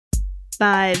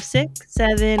5, 6,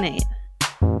 7, 8.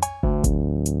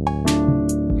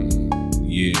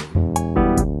 Yeah.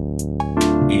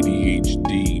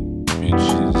 ADHD,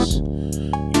 bitches.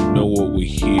 You know what we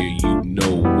hear, you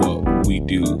know what we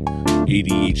do.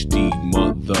 ADHD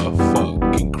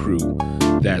motherfucking crew.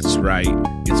 That's right,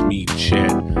 it's me,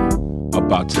 Chet.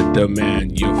 About to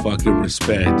demand your fucking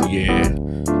respect, yeah.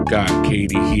 Got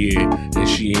Katie here, and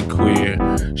she ain't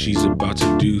queer. She's about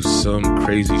to do some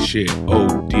crazy shit.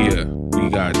 Oh dear, we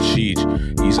got Cheech.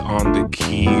 He's on the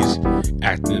keys,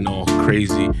 acting all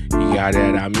crazy. You got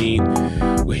that? I mean,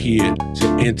 we're here to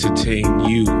entertain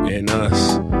you and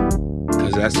us,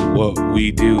 cause that's what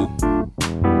we do.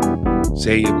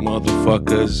 Say it,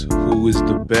 motherfuckers. Who is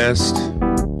the best?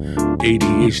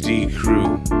 ADHD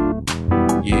crew.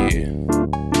 Yeah.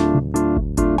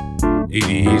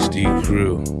 ADHD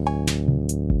crew.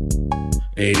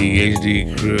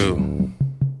 ADHD crew.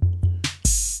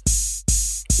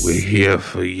 We're here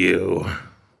for you.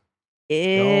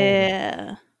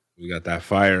 Yeah. We got that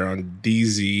fire on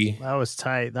DZ. That was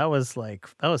tight. That was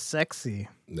sexy.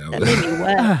 That That made me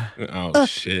wet. Oh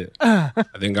shit. I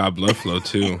think got blood flow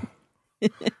too.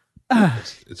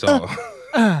 It's all.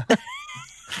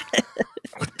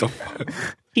 What the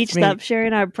fuck? Peach, stop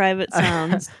sharing our private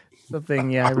sounds.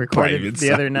 Something, I recorded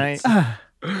the other night.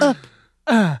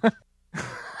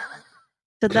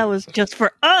 So that was just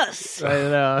for us. I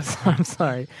know. I'm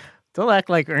sorry. Don't act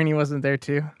like Ernie wasn't there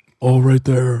too. Oh, right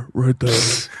there.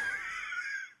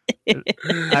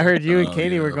 I heard you and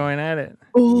Katie were going at it.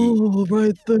 Oh,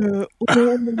 right there.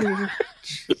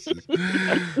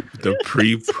 The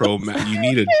pre-pro match. You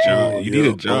need a job. You need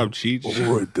a job, Cheech.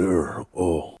 Oh, right there.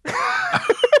 Oh.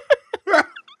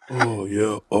 Oh,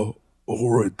 yeah. Oh,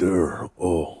 right there.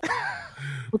 Oh.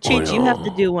 Well, Cheech, you have to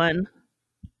do one.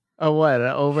 Oh, what?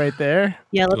 Oh, right there?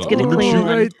 Yeah, let's get a Oh, clean Oh,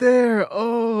 one. right there.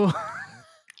 Oh.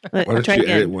 Why don't Try you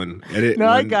again. edit one? No,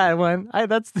 I got one.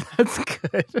 That's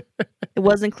good. It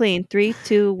wasn't clean. 3,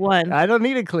 2, 1. I don't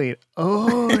need it clean.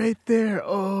 Oh, right there.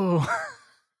 Oh.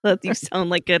 Let you sound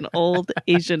like an old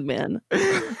Asian man.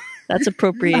 That's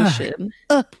appropriation.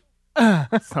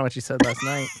 That's not what you said last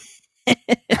night.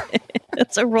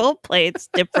 It's a role play. It's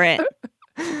different.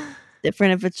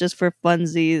 Different if it's just for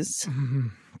funsies.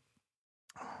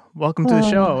 Welcome to the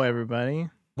show, everybody.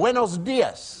 Buenos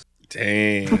dias.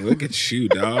 Dang, look at you,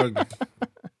 dog.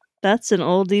 That's an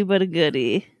oldie but a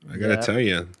goodie. I gotta tell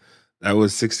you, that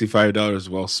was $65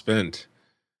 well spent.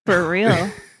 For real.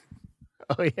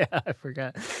 Oh, yeah, I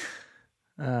forgot.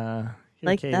 Here,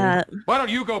 Like Katie. that. Why don't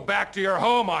you go back to your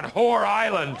home on Whore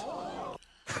Island?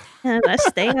 And I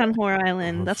stay on Whore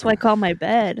Island. That's what I call my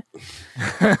bed.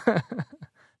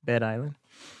 Bed Island.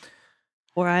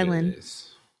 Whore Island.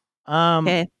 Yes.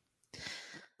 Okay.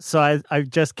 So I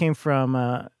just came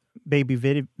from baby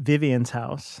Vivian's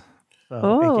house. So,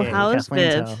 Oh, AKA how's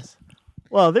Kathleen's Viv? house.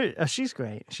 Well, she's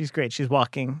great. She's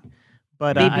walking.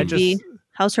 But Baby I V, just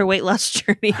how's her weight loss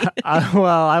journey?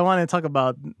 I want to talk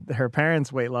about her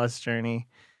parents' weight loss journey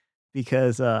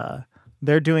because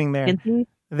they're doing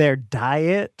their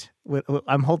diet.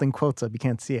 I'm holding quotes up. You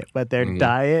can't see it, but their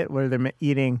diet where they're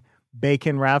eating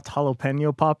bacon wrapped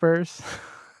jalapeno poppers.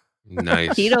 Nice.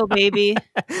 Keto, baby.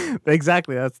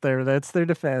 Exactly. That's their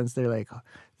defense. They're like,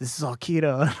 this is all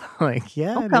keto. I'm like,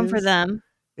 yeah, I'll it come for is. them.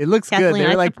 It looks Kathleen, good.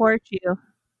 They're I like, support you.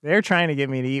 they're trying to get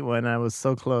me to eat one. I was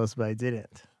so close, but I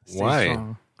didn't. Stay Why?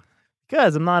 strong.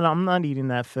 Because I'm not eating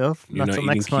that filth. You're not till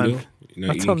eating next keto? month. You're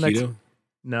not Not till eating next- keto?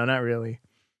 No, not really.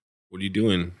 What are you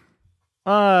doing?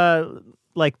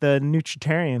 Like the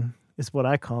nutritarian is what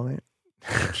I call it.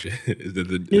 Is that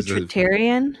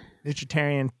Nutritarian?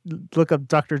 Nutritarian. Look up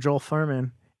Dr. Joel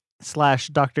Furman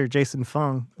 / Dr. Jason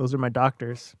Fung. Those are my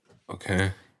doctors.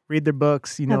 Okay. Read their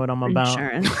books. You know what I'm about.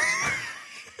 Insurance.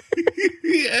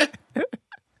 Yeah.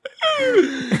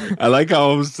 I like how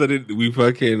all of a sudden we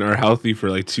fucking are healthy for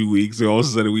like 2 weeks, and all of a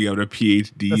sudden we have a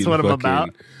PhD. That's in what I'm fucking- about.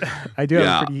 I do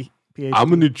have a pretty PhD.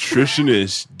 I'm a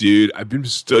nutritionist, dude. I've been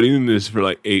studying this for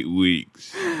like 8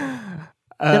 weeks.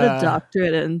 Get a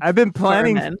doctorate in I've been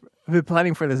planning. Furman. I've been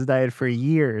planning for this diet for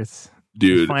years.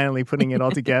 Dude, Finally putting it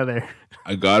all together.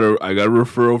 I got a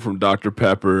referral from Dr.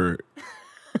 Pepper.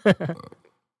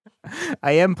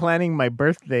 I am planning my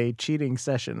birthday cheating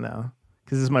session though,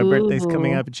 because my birthday's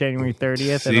coming Ooh. up January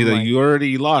 30th. See that you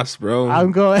already lost, bro.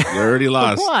 I'm going. You already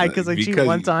lost. Why? Because I cheat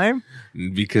one time.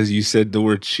 Because you said the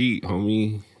word cheat,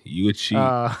 homie. You a cheat.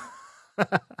 Uh,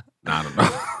 I don't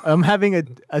know. I'm having a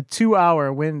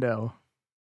 2-hour window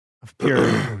of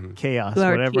pure chaos.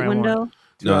 2-hour Whatever cheat I window. want.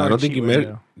 No, I 2-hour don't think cheat you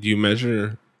window. do you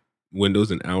measure windows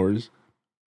in hours?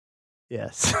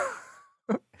 Yes.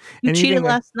 You And cheated even-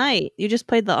 last night. You just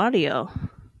played the audio.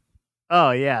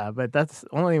 Oh yeah, but that's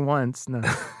only once. No,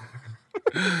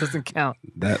 doesn't count.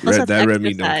 That Plus, that's red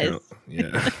meat don't exercise.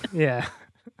 count. Yeah.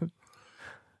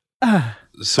 Yeah.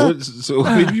 So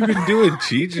what have you been doing,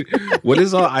 Cheech? What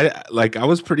is all I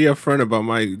was pretty upfront about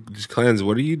my cleanse.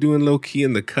 What are you doing low key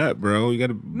in the cut, bro? You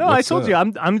gotta. No, I told you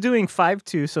I'm doing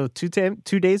 5-2, so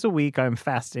 2 days a week I'm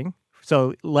fasting.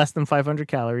 So less than 500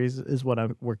 calories is what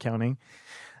we're counting,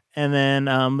 and then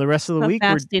the rest of the week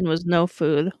fasting was no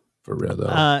food. For real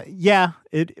though. Yeah,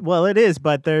 it is,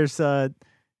 but there's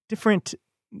different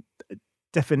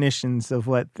definitions of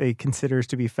what they consider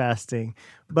to be fasting.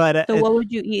 But So what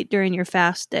would you eat during your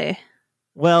fast day?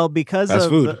 well, because Fast of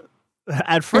food.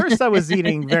 at first I was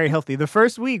eating very healthy. The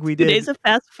first week we 2 did days of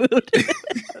fast food.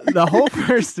 the whole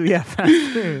first fast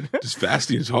food. Just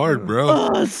fasting is hard, bro.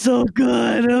 Oh, it's so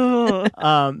good. Oh.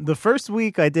 The first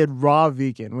week I did raw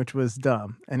vegan, which was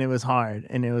dumb and it was hard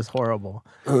and it was horrible.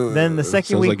 Then the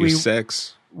second Sounds week like your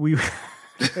sex. we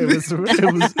it was dumb.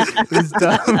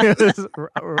 It was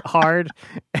hard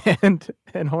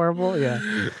and horrible. Yeah.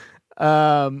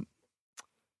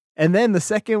 And then the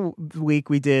second week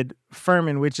we did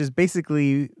Furman, which is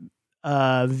basically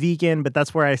vegan, but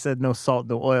that's where I said no salt,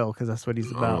 no oil, because that's what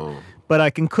he's about. Oh. But I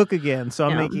can cook again, so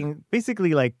I'm Yeah. making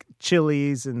basically like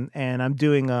chilies, and I'm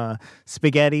doing a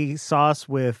spaghetti sauce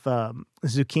with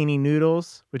zucchini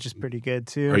noodles, which is pretty good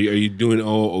too. Are you doing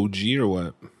OG or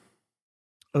what?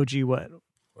 OG what?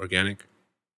 Organic?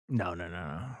 No.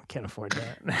 Can't afford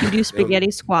that. You do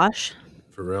spaghetti squash?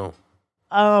 For real.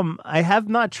 I have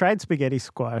not tried spaghetti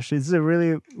squash. Does it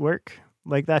really work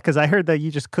like that? Because I heard that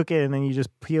you just cook it and then you just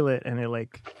peel it and it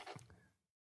like.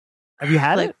 Have you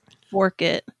had Like it? fork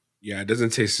it. Yeah, it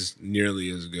doesn't taste nearly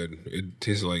as good. It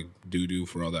tastes like doo-doo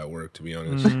for all that work, to be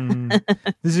honest. The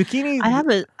zucchini. I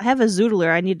have a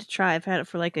zoodler I need to try. I've had it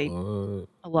for like a long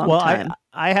time.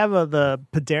 I have the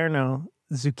Paderno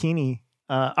zucchini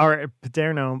or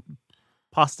Paderno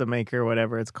pasta maker,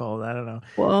 whatever it's called. I don't know.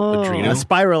 Whoa. Padrino? A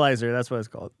spiralizer, that's what it's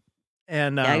called.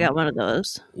 And Yeah, I got one of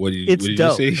those. What did It's you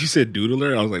dope. say? You said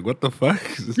doodler? I was like, what the fuck?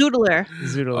 Zoodler.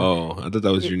 Zoodle. Oh, I thought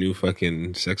that was your new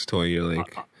fucking sex toy. You're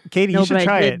like, Katie, No, you should but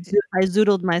try I it. I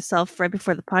zoodled myself right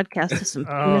before the podcast to some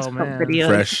Oh, penis pump man.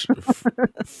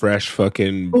 videos. fresh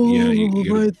fucking. Yeah,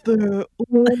 you right there.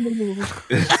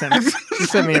 Oh. She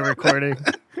sent me a recording.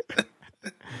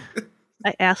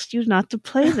 I asked you not to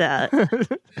play that.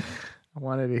 I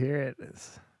wanted to hear it.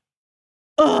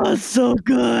 Oh, it's so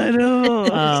good.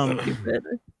 Oh, stupid.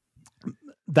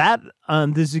 That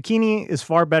the zucchini is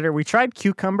far better. We tried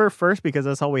cucumber first because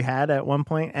that's all we had at one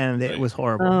point, and it was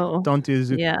horrible. Oh, Don't do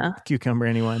yeah. cucumber,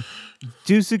 anyone.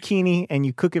 Do zucchini, and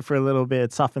you cook it for a little bit.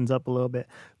 It softens up a little bit.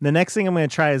 The next thing I'm going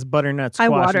to try is butternut squash. High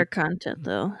water content,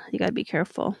 though. You got to be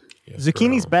careful.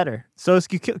 Zucchini's better. So is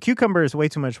cucumber is way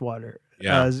too much water.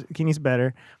 Yeah. Zucchini's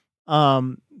better.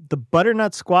 The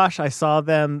butternut squash, I saw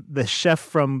them. The chef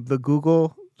from the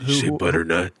Google who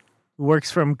butternut.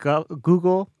 works from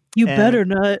Google. You And- better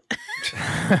not.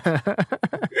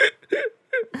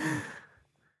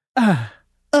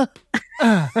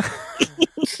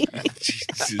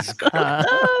 Jesus Christ.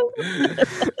 I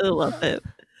love it.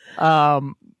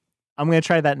 I'm gonna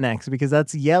try that next because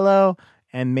that's yellow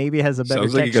and maybe has a better.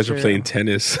 Sounds like you guys texture. are playing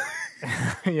tennis.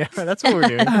 Yeah, that's what we're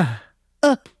doing.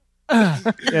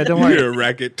 Yeah, don't worry, You're a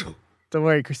racket. don't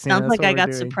worry, Christina. Sounds that's like what I we're got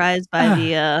doing. surprised by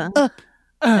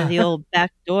the old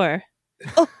back door.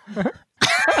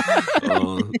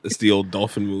 It's the old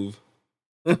dolphin move.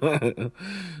 I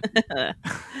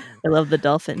love the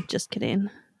dolphin. Just kidding.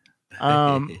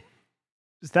 So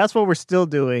that's what we're still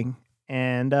doing,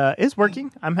 and it's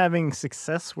working. I'm having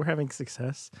success. We're having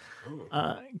success.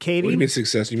 What Katie, do you mean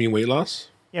success? You mean weight loss?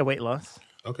 yeah, weight loss.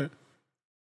 Okay.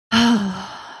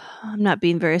 I'm not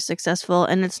being very successful,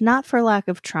 and it's not for lack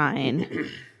of trying.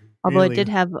 Although Really? I did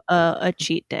have a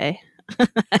cheat day.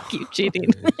 I keep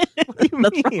cheating. What do you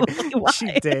That's mean? probably why.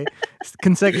 Cheat day,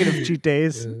 consecutive cheat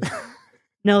days.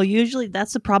 No, usually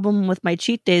that's the problem with my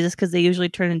cheat days is because they usually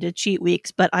turn into cheat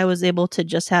weeks. But I was able to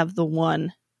just have the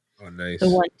one Oh, nice.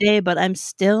 day. But I'm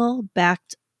still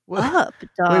backed up,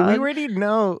 dog. Wait, we already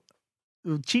know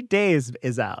cheat day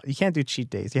is out. You can't do cheat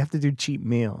days. You have to do cheat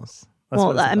meals. That's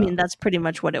what Well, it's I mean, about. that's pretty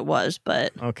much what it was.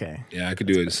 But Okay. Yeah, I could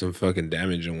do it some fucking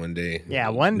damage in one day. Yeah,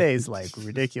 one day is like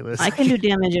ridiculous. I can do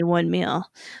damage in one meal.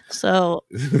 So,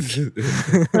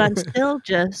 but I'm still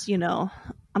just, I'm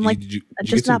like, did you I'm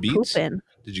get just some not beets? pooping.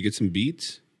 Did you get some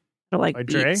beets? I don't like By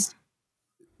Dre? beets.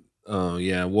 Oh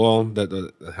yeah, well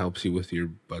that helps you with your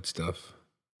butt stuff.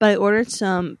 But I ordered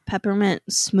some peppermint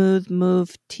smooth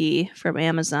move tea from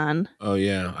Amazon. Oh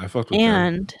yeah, I fucked with them.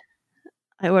 And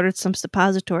I ordered some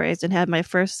suppositories and had my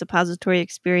first suppository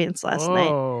experience last night.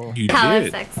 Whoa. You Hella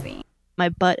did. sexy. my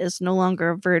butt is no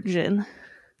longer a virgin.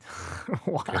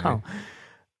 Wow.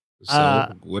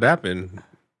 So what happened?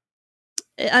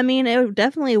 I mean, it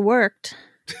definitely worked.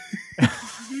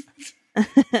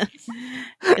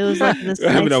 It was like this.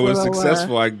 I mean, nice I was little,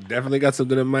 successful. I definitely got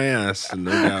something in my ass,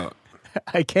 no doubt.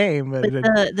 I came, but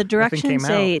the directions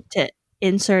say to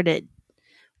insert it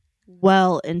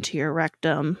well into your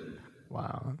rectum.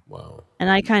 Wow. Wow.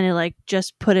 And I kind of like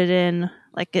just put it in,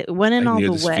 like it went in Like all near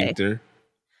the way. sphincter?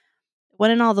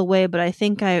 Went in all the way, but I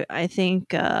think I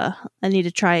need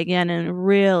to try again and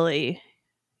really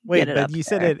Wait, get it but up you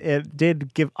said there. it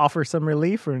did offer some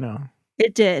relief or no?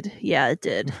 It did. Yeah, it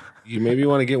did. You maybe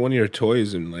want to get one of your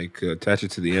toys and like attach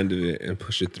it to the end of it and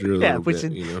push it through a little push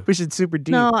bit. it, push it super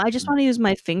deep. No, I just want to use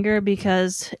my finger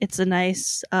because it's a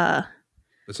nice But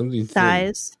something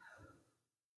size.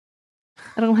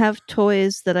 I don't have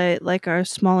toys that I like are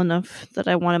small enough that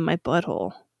I want in my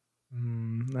butthole.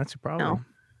 That's a problem. No.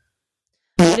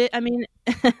 But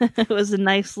it was a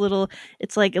nice little.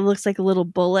 It's like it looks like a little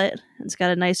bullet. It's got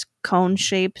a nice cone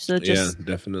shape, so it just yeah,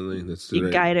 definitely. That's you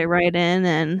right. guide it right in,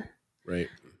 and Right.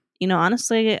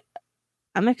 Honestly,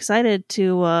 I'm excited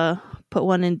to put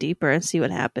one in deeper and see what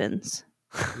happens.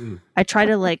 I try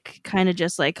to like kind of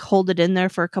just like hold it in there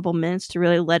for a couple minutes to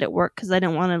really let it work because I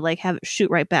didn't want to like have it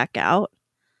shoot right back out.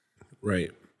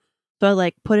 Right. So I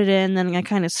like put it in, then I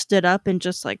kind of stood up and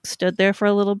just like stood there for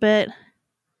a little bit.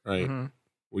 Right. Mm-hmm.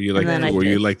 Were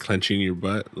you like clenching your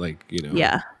butt? Like,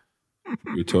 Yeah.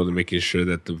 You were totally making sure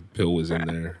that the pill was in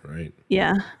there, right?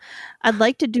 Yeah. I'd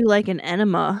like to do like an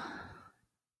enema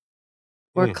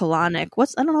or colonic.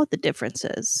 I don't know what the difference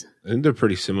is. I think they're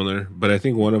pretty similar, but I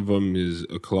think one of them is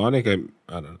a colonic.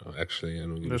 I don't know. Actually, I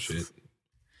don't give a shit.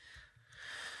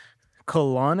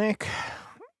 Colonic?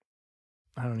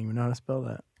 I don't even know how to spell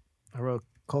that. I wrote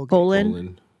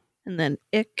colon. And then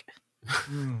ick.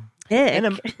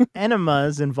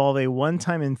 Enemas involve a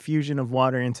one-time infusion of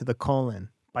water into the colon.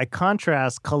 By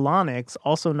contrast, colonics,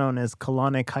 also known as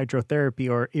colonic hydrotherapy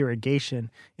or irrigation,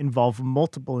 involve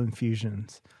multiple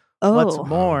infusions. Oh, What's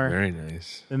more, very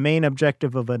nice. The main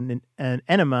objective of an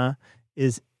enema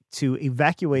is to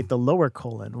evacuate the lower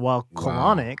colon, while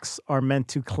colonics are meant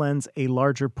to cleanse a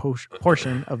larger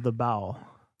portion of the bowel.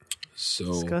 So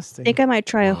disgusting. I think I might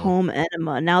try a home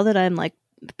enema now that I'm like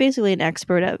basically an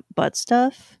expert at butt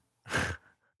stuff.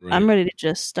 Right. I'm ready to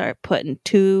just start putting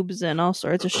tubes and all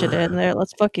sorts of shit in there.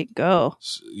 Let's fucking go.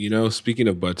 Speaking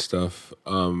of butt stuff,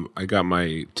 I got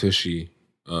my Tushy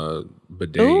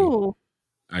bidet. Ooh.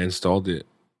 I installed it.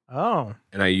 Oh.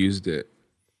 And I used it.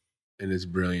 And it's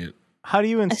brilliant. How do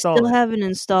you install I still haven't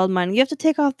installed mine. You have to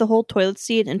take off the whole toilet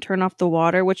seat and turn off the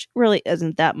water, which really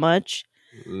isn't that much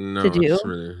to do.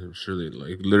 It's really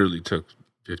like literally took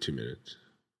 15 minutes.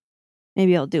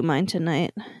 Maybe I'll do mine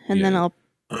tonight. And then I'll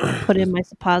put in my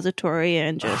suppository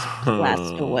and just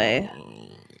blast away. I'm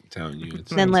telling you.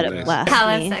 Then let it blast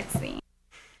me. Sexy.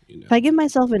 If I give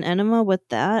myself an enema with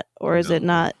that, or is it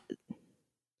not?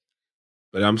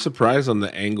 But I'm surprised on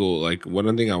the angle. Like,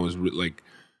 one thing I was like,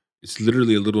 it's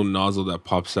literally a little nozzle that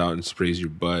pops out and sprays your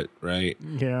butt, right?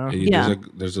 Yeah. And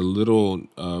there's a little,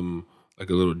 like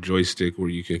a little joystick where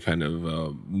you can kind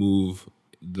of move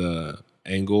the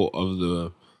angle of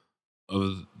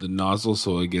the nozzle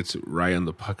so it gets right on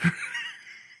the pucker,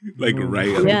 like right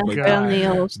on the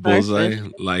old bullseye,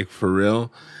 like for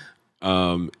real.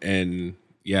 And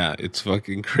yeah, it's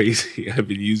fucking crazy. I've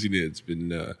been using it. It's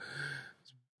been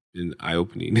eye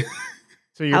opening.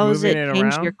 So you're moving it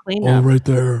around? Your cleanup? Oh, right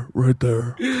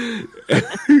there.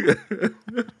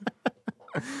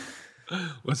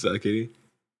 What's that, Katie?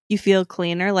 You feel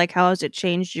cleaner? Like, how has it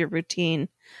changed your routine?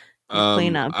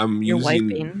 Cleanup. I'm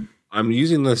wiping. I'm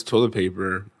using less toilet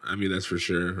paper. I mean, that's for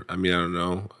sure. I mean, I don't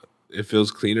know. It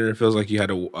feels cleaner. It feels like you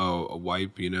had a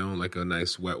wipe, like a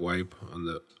nice wet wipe on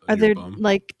the. Are there bum.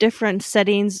 like different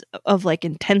settings of like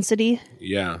intensity?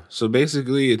 Yeah. So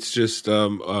basically, it's just a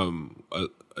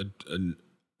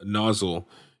nozzle,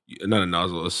 not a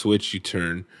nozzle, a switch you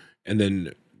turn, and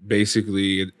then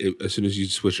basically, as soon as you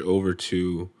switch over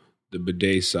to the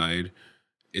bidet side,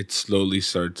 it slowly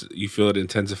starts. You feel it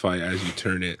intensify as you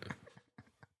turn it.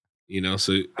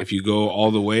 So if you go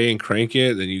all the way and crank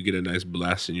it, then you get a nice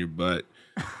blast in your butt.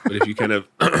 But if you kind of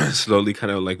slowly,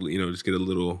 kind of like just get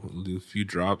a few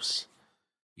drops,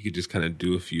 you could just kind of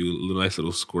do a nice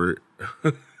little squirt.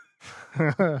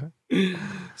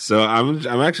 So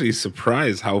I'm actually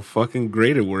surprised how fucking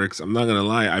great it works. I'm not gonna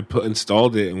lie. I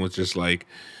installed it and was just like,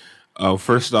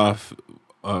 first off,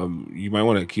 you might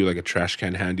want to keep like a trash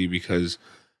can handy because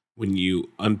when you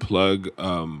unplug,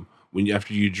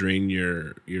 after you drain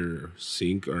your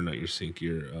sink, or not your sink,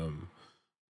 your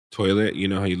toilet. You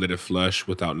know how you let it flush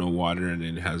without no water, and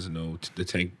then it has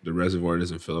the reservoir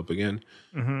doesn't fill up again.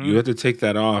 Mm-hmm. You have to take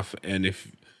that off and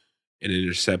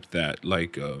intercept that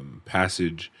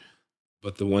passage.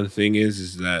 But the one thing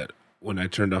is that when I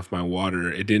turned off my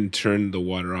water, it didn't turn the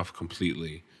water off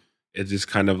completely. It just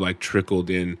kind of like trickled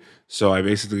in. So I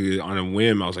basically, on a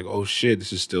whim, I was like, "Oh shit,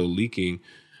 this is still leaking."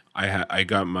 I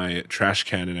got my trash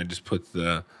can and I just put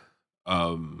the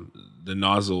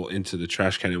nozzle into the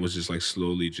trash can. It was just like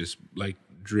slowly, just like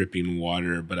dripping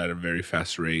water, but at a very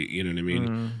fast rate. You know what I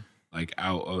mean? Like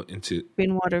out into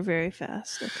dripping water very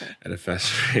fast. Okay. At a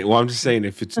fast rate. Well, I'm just saying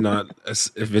if it's not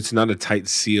a tight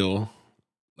seal,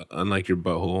 unlike your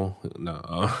butthole,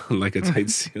 no, like a tight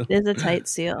seal. It is a tight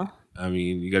seal. I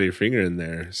mean, you got your finger in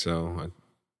there, so I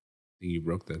think you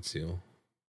broke that seal.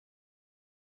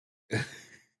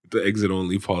 The exit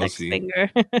only policy.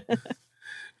 Finger.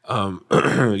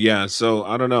 Yeah, so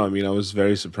I don't know. I mean, I was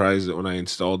very surprised that when I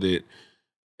installed it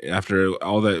after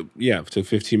all that, it took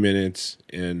 15 minutes,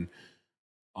 and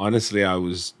honestly, I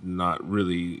was not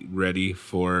really ready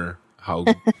for how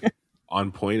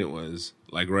on point it was,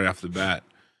 like right off the bat.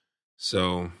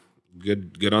 So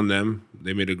good on them.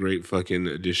 They made a great fucking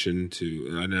addition to,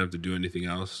 and I didn't have to do anything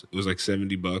else. It was like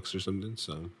 $70 or something,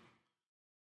 so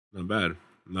not bad.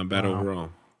 Not bad overall.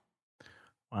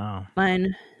 Wow.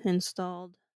 Mine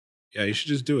installed. Yeah, you should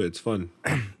just do it. It's fun.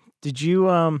 Did you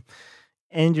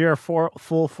end your full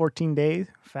 14-day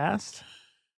fast?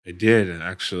 I did,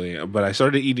 actually. But I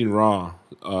started eating raw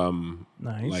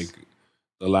Nice. like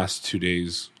the last 2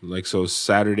 days. Like, so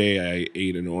Saturday I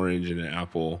ate an orange and an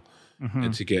apple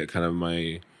and to get kind of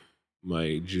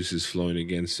my juices flowing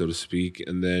again, so to speak.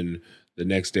 And then the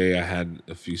next day I had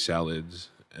a few salads.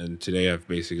 And today I've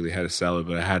basically had a salad,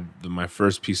 but I had my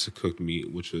first piece of cooked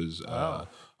meat, which was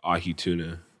ahi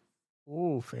tuna.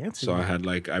 Ooh, fancy. So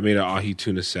I made an ahi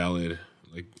tuna salad,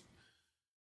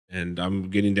 and I'm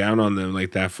getting down on them.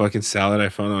 Like that fucking salad I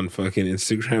found on fucking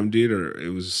Instagram, dude, it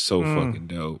was so fucking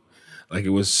dope. Like it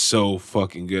was so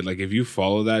fucking good. Like if you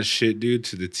follow that shit, dude,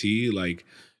 to the T, like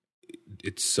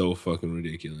it's so fucking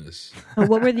ridiculous.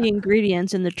 What were the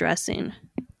ingredients in the dressing?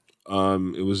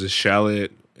 It was a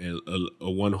shallot,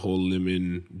 a one whole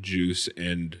lemon juice,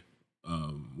 and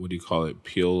what do you call it?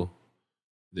 Peel.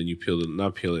 Then you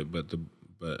not peel it,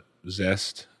 but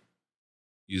zest.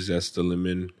 You zest the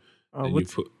lemon, and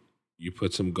you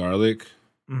put some garlic,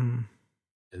 and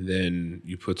then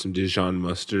you put some Dijon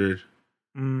mustard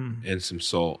and some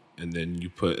salt, and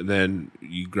then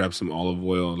you grab some olive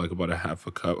oil, like about a half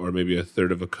a cup, or maybe a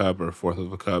third of a cup, or a fourth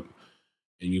of a cup,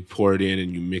 and you pour it in,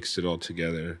 and you mix it all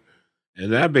together.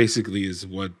 And that basically is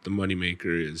what the moneymaker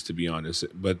is, to be honest.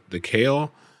 But the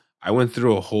kale, I went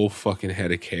through a whole fucking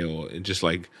head of kale, and just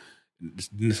like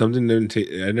something didn't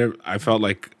taste. I felt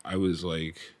like I was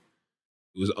like,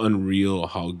 it was unreal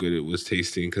how good it was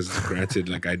tasting. Because granted,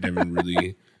 like I'd never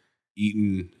really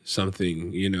eaten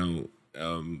something,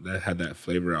 that had that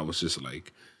flavor. I was just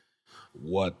like,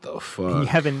 what the fuck? You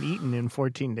haven't eaten in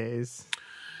 14 days.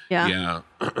 Yeah.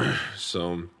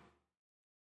 So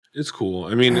it's cool.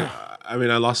 I mean, I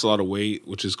lost a lot of weight,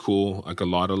 which is cool. Like a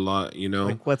lot,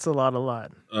 Like what's a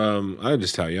lot? I'll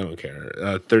just tell you, I don't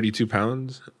care. 32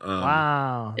 pounds.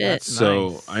 Wow. That's so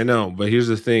nice. I know, but here's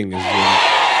the thing: is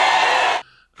I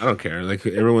don't care. Like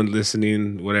everyone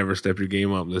listening, whatever, step your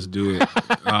game up. Let's do it.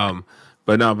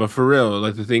 But for real,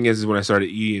 like the thing is when I started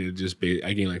eating,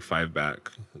 I gained like 5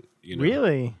 back.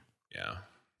 Really? Yeah.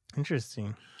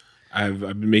 Interesting. I've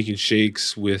been making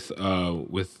shakes with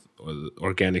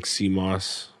organic sea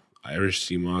moss, Irish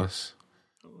sea moss.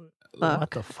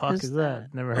 What the fuck is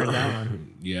that? Never heard that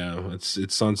one. Yeah,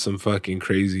 it's on some fucking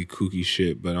crazy kooky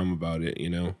shit, but I'm about it,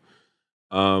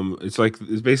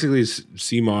 It's basically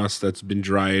sea moss that's been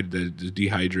dried, that's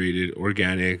dehydrated,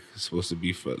 organic. It's supposed to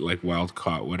be like wild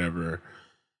caught, whatever.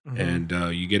 And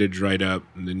you get it dried up,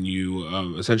 and then you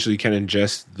essentially can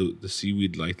ingest the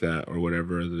seaweed like that, or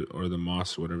whatever, or the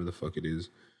moss, or whatever the fuck it is.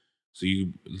 So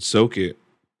you soak it,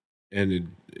 and it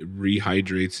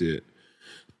rehydrates it,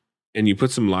 and you put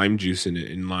some lime juice in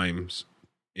it,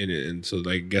 and so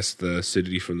I guess the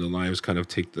acidity from the limes kind of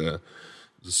take the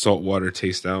salt water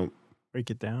taste out, break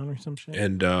it down or some shit,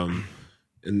 and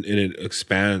it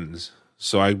expands.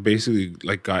 So I basically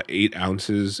like got 8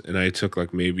 ounces, and I took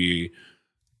like maybe,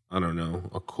 I don't know,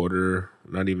 a quarter,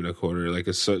 not even a quarter,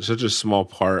 like such a small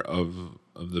part of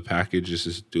the package, just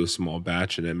to do a small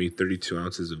batch, and I made 32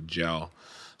 ounces of gel.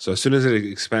 So as soon as it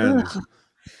expands,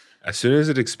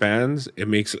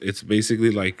 it's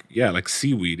basically like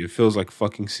seaweed. It feels like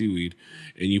fucking seaweed.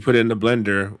 And you put it in the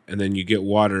blender, and then you get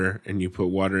water, and you put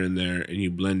water in there, and you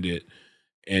blend it,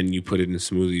 and you put it in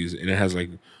smoothies. And it has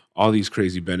like all these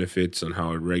crazy benefits on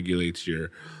how it regulates your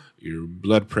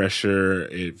blood pressure.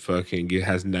 It fucking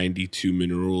has 92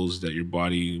 minerals that your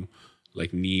body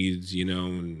like needs, you know,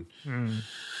 and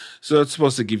so it's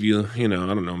supposed to give you, you know,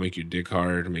 I don't know, make your dick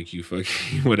hard, make you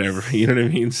fucking whatever, you know what I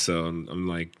mean? So I'm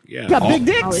like, yeah, Got big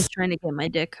dicks. Always trying to get my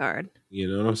dick hard. You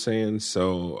know what I'm saying?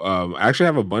 So I actually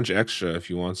have a bunch extra if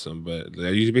you want some, but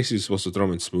you're basically supposed to throw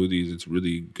them in smoothies. It's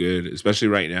really good, especially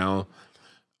right now.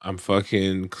 I'm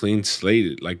fucking clean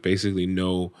slated, like basically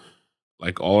no,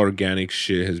 like all organic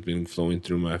shit has been flowing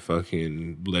through my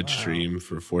fucking bloodstream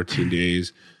for 14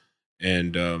 days.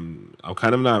 And I'm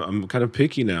kind of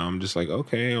picky now. I'm just like,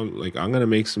 okay, I'm gonna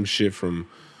make some shit from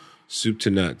soup to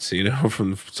nuts, you know,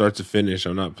 from start to finish.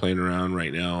 I'm not playing around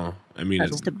right now. I mean,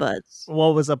 Nuts to butts.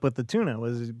 What was up with the tuna?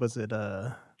 Was it it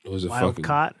was a wild fucking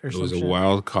caught or it some was a shit?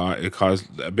 wild caught. It cost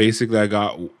basically I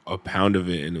got a pound of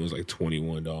it and it was like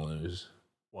 $21.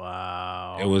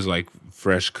 Wow. It was like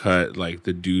fresh cut, like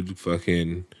the dude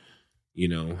fucking, you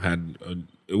know,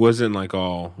 it wasn't like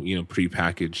all, you know,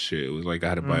 prepackaged shit. It was like I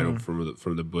had to buy it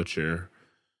from the butcher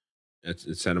at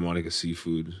Santa Monica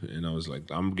Seafood, and I was like,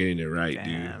 I'm getting it right,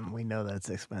 Damn, dude. we know that's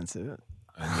expensive.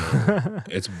 I know.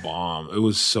 It's bomb. It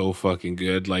was so fucking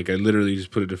good. Like I literally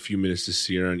just put it a few minutes to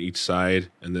sear on each side,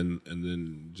 and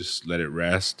then just let it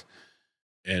rest.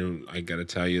 And I gotta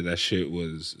tell you, that shit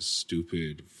was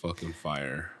stupid fucking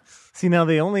fire. See, now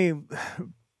the only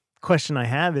question I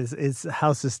have is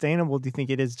how sustainable do you think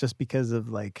it is, just because of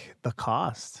like the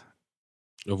cost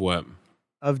Of what?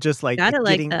 of just like Got it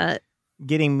like that.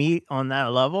 getting meat on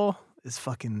that level is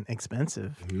fucking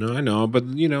expensive. No, I know, but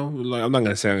you know, like, I'm not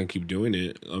gonna say I'm gonna keep doing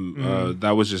it.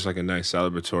 That was just like a nice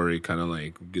celebratory kind of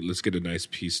like, let's get a nice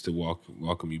piece to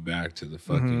welcome you back to the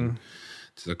fucking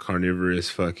to the carnivorous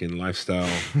fucking lifestyle.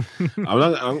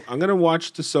 I'm gonna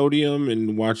watch the sodium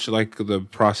and watch like the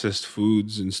processed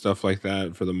foods and stuff like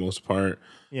that for the most part.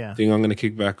 Yeah. I think I'm gonna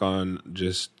kick back on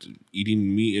just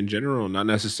eating meat in general. Not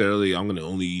necessarily I'm gonna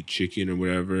only eat chicken or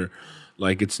whatever.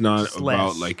 Like it's not Just about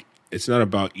less. like it's not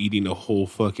about eating a whole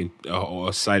fucking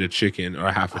a side of chicken or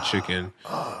a half a chicken.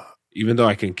 Even though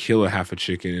I can kill a half a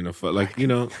chicken in a like you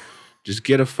know, just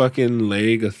get a fucking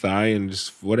leg, a thigh, and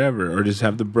just whatever, or just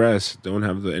have the breast. Don't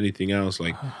have anything else.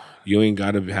 Like you ain't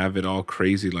gotta have it all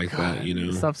crazy like that. You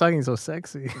know. Stop talking so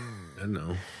sexy. I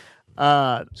know.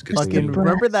 Fucking the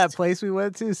remember breast. that place we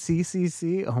went to,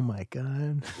 CCC? Oh my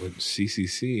god. What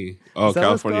CCC? Oh, Is that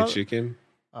what it's California called? Chicken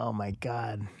Oh my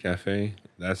god. Cafe.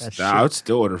 That That shit- I would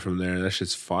still order from there. That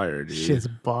shit's fire, dude. Shit's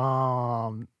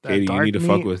bomb. That Katie, you dark need to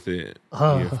fuck meat- with it.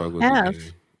 Oh. You need to fuck with Have. it,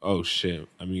 Katie. Oh shit!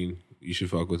 I mean, you should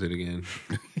fuck with it again.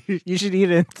 You should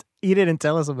eat it and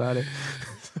tell us about it,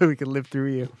 so we can live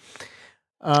through you.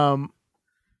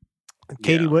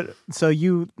 Katie, Yeah. what? So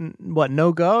you what?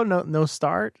 No go, no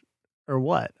start, or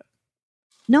what?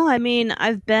 No, I mean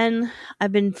I've been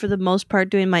for the most part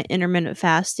doing my intermittent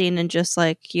fasting and just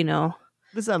like, you know,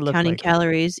 What does that look counting like?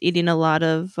 calories, eating a lot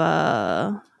of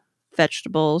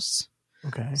vegetables,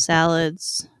 Okay.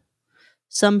 salads,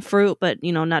 some fruit, but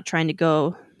you know, not trying to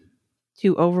go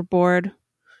too overboard.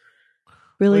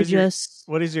 Really What is your- just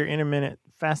What is your intermittent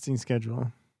fasting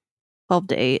schedule? 12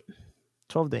 to 8.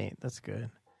 12 to 8. That's good.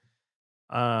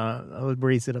 I would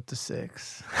raise it up to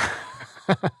 6.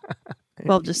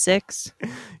 12 to 6.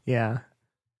 Yeah.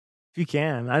 If you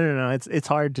can. I don't know. It's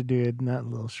hard to do it in that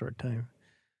little short time.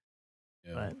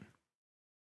 But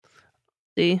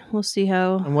See, we'll see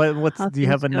how. and what's how do you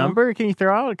have a things go. number? Can you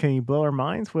throw out? Can you blow our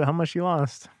minds? How much you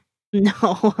lost? No.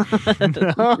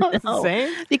 No? No.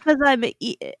 Same? Because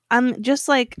I'm just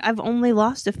like I've only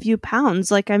lost a few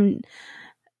pounds. Like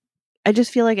I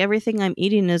just feel like everything I'm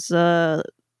eating is staying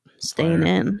Fire.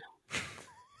 in.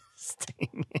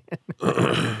 Staying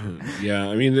Yeah,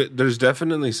 I mean, there's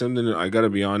definitely something. I gotta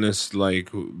be honest. Like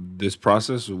this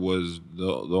process was the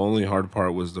only hard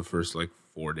part was the first like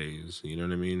 4 days. You know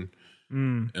what I mean?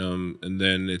 And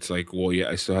then it's like, well, yeah,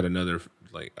 I still had another.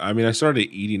 Like, I mean, I started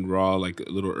eating raw like a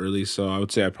little early, so I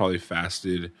would say I probably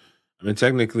fasted. I mean,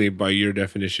 technically, by your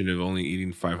definition of only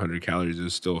eating 500 calories, it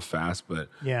was still a fast, but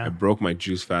Yeah. I broke my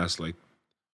juice fast like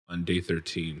on day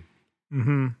 13.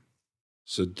 Mm-hmm.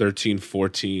 So 13,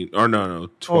 14, or no,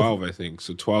 12, I think.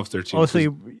 So 12, 13. Oh, so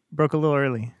you broke a little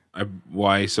early.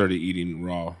 I started eating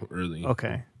raw early.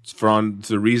 Okay.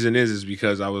 The reason is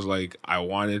because I was like, I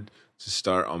wanted to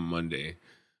start on Monday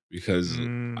because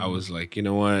I was like, you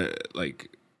know what?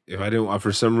 Like, if I didn't,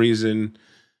 for some reason,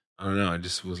 I don't know. I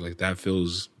just was like, that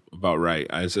feels about right.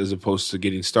 As opposed to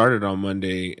getting started on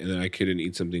Monday and then I couldn't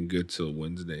eat something good till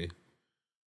Wednesday.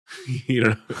 You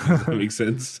know, does that make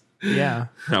sense? Yeah.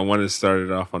 I wanted to start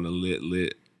it off on a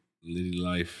litty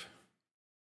life.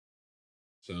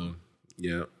 So,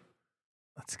 yeah.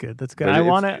 That's good. That's good. But I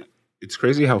want to. It's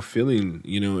crazy how filling,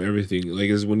 everything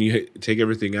like is when you take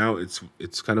everything out.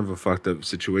 It's kind of a fucked up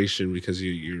situation because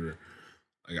you're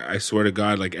like, I swear to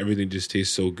God, like everything just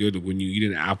tastes so good when you eat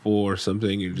an apple or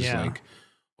something. You're just like,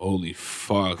 holy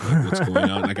fuck, like, what's going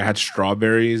on? Like I had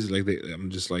strawberries. Like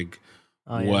I'm just like,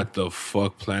 what the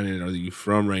fuck planet are you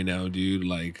from right now, dude?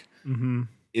 Like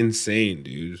insane,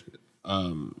 dude.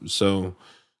 So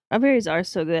strawberries are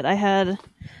so good. I had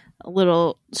a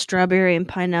little strawberry and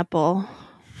pineapple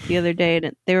the other day,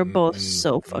 and they were both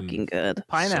so fucking good.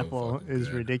 Pineapple fucking is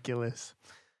good. ridiculous.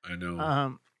 I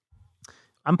know.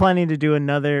 I'm planning to do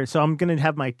another. So I'm gonna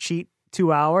have my cheat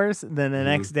 2 hours, then the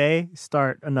next day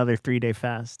start another 3-day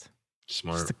fast.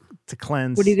 Smart to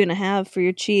cleanse. What are you gonna have for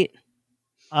your cheat?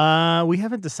 We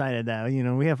haven't decided that.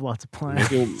 We have lots of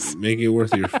plans. Make it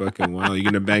worth your fucking while. You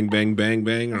gonna bang, bang, bang,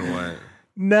 bang, or what?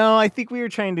 No, I think we were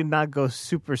trying to not go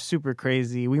super, super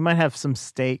crazy. We might have some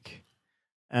steak,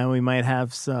 and we might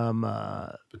have some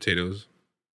potatoes.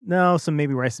 No, some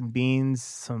maybe rice and beans,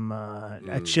 some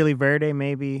a chili verde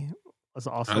maybe was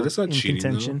also that's not in cheating,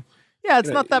 contention. though. Yeah, it's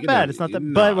not that bad. It's not that.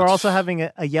 But we're also having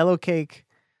a yellow cake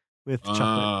with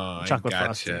chocolate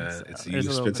frosting. So You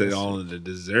spent it all on the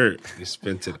dessert. You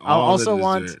spent it all on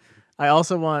the dessert. I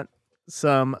also want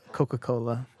some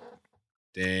Coca-Cola.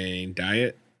 Dang,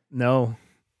 diet? No.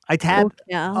 I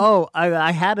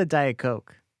had a Diet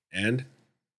Coke. And?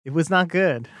 It was not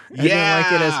good. I didn't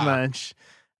like it as much.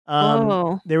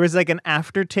 There was like an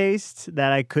aftertaste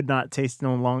that I could not taste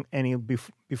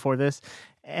before this.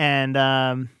 And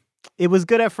it was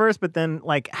good at first, but then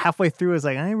like halfway through I was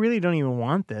like, I really don't even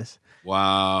want this.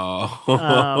 Wow.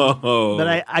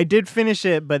 But I did finish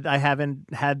it, but I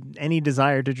haven't had any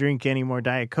desire to drink any more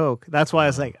Diet Coke. That's why I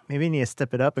was like, maybe I need to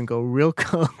step it up and go real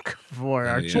Coke for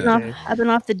our cheat day. I've been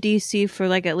off the DC for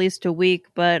like at least a week,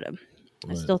 but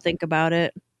I still think about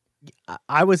it.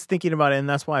 I was thinking about it, and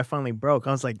that's why I finally broke.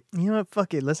 I was like, you know what?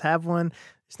 Fuck it. Let's have one.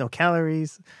 There's no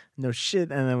calories, no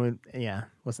shit. And then,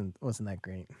 wasn't that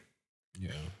great.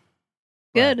 Yeah.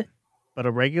 Good. But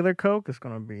a regular Coke is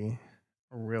going to be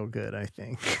real good, I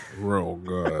think. Real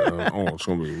good. It's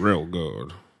going to be real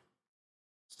good.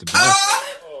 It's the best.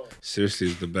 Seriously,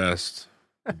 it's the best.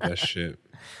 The best shit.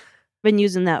 Been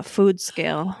using that food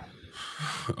scale.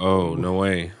 Oh, no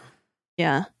way.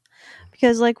 Yeah.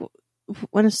 Because like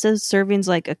when it says servings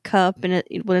like a cup and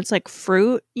when it's like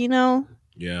fruit,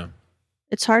 Yeah.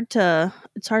 It's hard to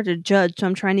judge. So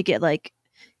I'm trying to get like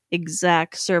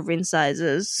exact serving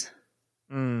sizes.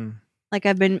 Like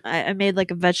I made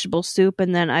like a vegetable soup,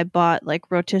 and then I bought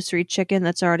like rotisserie chicken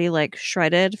that's already like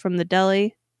shredded from the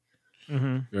deli.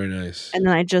 Very nice. And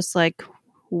then I just like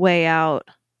weigh out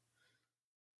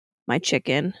my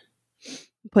chicken,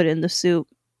 put it in the soup.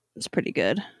 It's pretty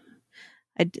good.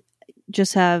 It's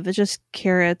just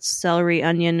carrots, celery,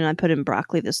 onion, and I put in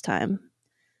broccoli this time.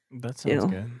 That sounds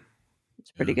good.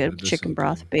 It's pretty good. Chicken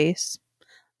broth base,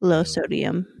 low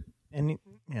sodium. And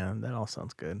that all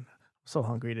sounds good. I'm so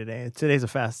hungry today. Today's a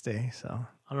fast day, so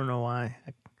I don't know why.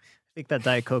 I think that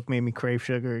Diet Coke made me crave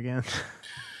sugar again.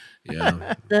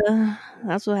 Yeah.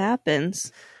 That's what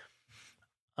happens.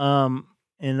 In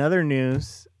other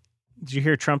news, did you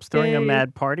hear Trump's throwing a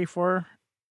mad party for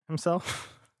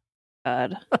himself?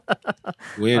 God.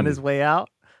 On his way out?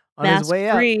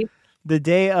 Free. The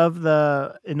day of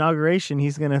the inauguration,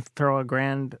 he's going to throw a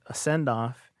grand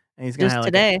send-off. And he's going to have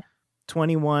today. Like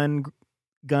 21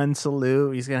 gun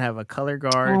salute. He's going to have a color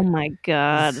guard. Oh my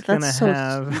God. That's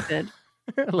so stupid.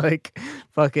 Like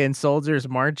fucking soldiers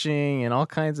marching and all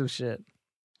kinds of shit.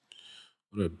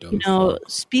 What a dumb fuck.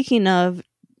 Speaking of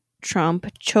Trump,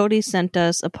 Chody sent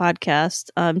us a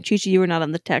podcast. Chichi, you were not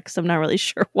on the text. I'm not really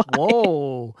sure why.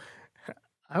 Whoa.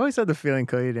 I always had the feeling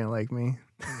Cody didn't like me.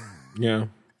 Yeah.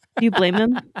 Do you blame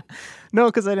him? No,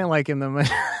 because I didn't like him that much.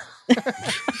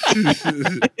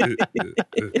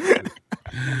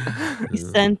 He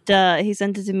sent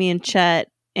it to me in chat.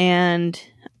 And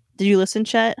did you listen,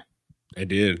 chat? I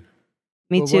did.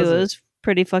 Me too. It was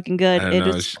pretty fucking good. It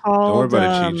is called. Don't worry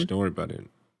about it, Cheech. Don't worry about it.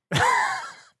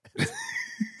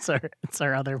 It's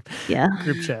our other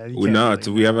group chat.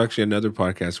 We have actually another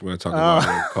podcast we're going to talk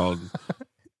about called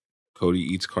Cody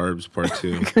Eats Carbs Part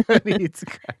 2.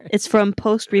 It's from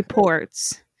Post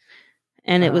Reports,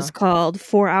 and it was called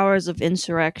 4 Hours of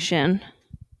Insurrection.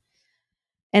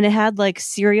 And it had like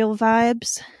serial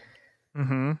vibes.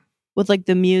 Mm-hmm. With like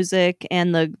the music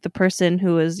and the person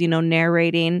who was,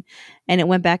 narrating, and it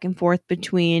went back and forth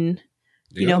between,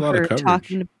 her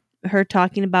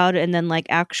talking about it, and then like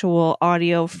actual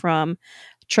audio from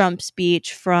Trump's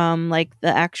speech, from like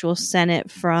the actual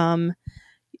Senate, from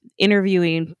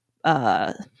interviewing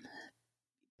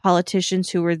politicians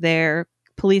who were there,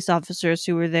 police officers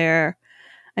who were there.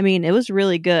 I mean, it was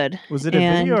really good. Was it a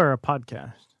video or a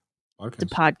podcast? It's a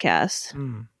podcast.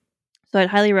 Mm. So I'd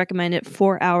highly recommend it.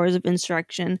 4 hours of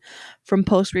instruction from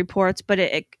Post reports, but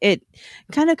it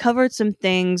kind of covered some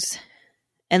things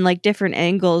and like different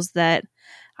angles that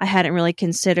I hadn't really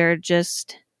considered.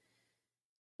 Just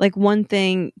like one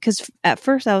thing, because at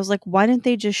first I was like, why didn't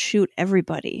they just shoot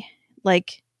everybody?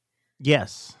 Like,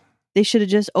 yes, they should have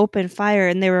just opened fire.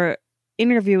 And they were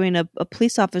interviewing a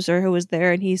police officer who was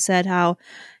there, and he said how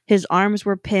his arms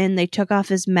were pinned. They took off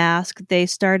his mask. They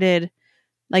started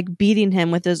like beating him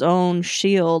with his own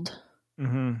shield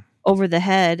over the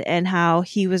head, and how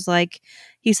he was like,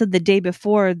 he said the day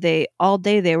before all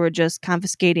day they were just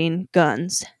confiscating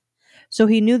guns. So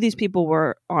he knew these people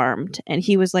were armed, and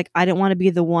he was like, I didn't want to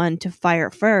be the one to fire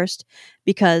first,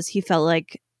 because he felt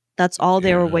like that's all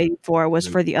they were waiting for was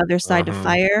for the other side to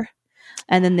fire,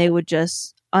 and then they would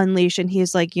just unleash. And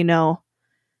he's like,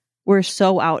 we're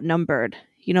so outnumbered.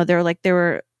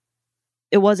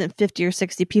 It wasn't 50 or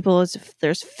 60 people.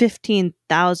 There's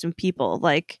 15,000 people.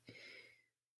 Like,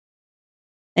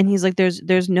 and he's like,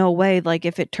 there's no way, like,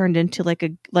 if it turned into like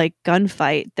a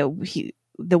gunfight that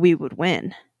we would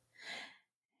win.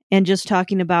 And just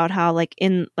talking about how like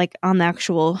on the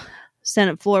actual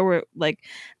Senate floor where like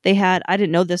they had, I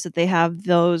didn't know this, that they have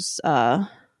those,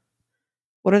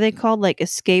 what are they called? Like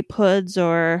escape hoods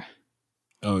or.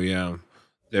 Oh yeah.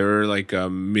 They were like a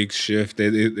makeshift.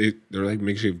 They're like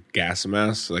makeshift gas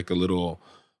masks, like a little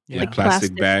like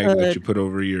plastic bag hood that you put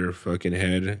over your fucking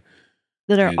head.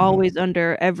 That are always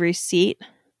under every seat.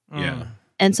 Yeah.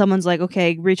 And someone's like,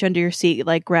 okay, reach under your seat,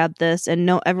 like grab this. And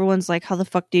no, everyone's like, how the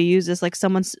fuck do you use this? Like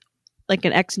someone's like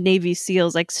an ex-Navy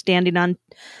SEAL's like standing on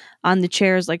the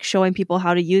chairs, like showing people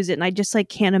how to use it. And I just like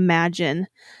can't imagine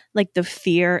like the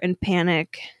fear and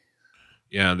panic.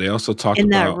 Yeah. They also talked in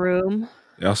about that room.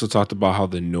 They also talked about how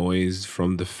the noise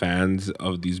from the fans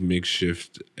of these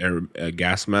makeshift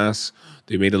gas masks,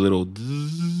 they made a little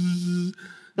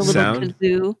sound.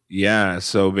 Kazoo. Yeah,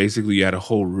 so basically you had a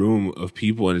whole room of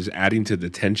people, and it's adding to the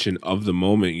tension of the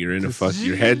moment. You're in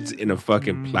your head's in a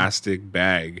fucking plastic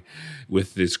bag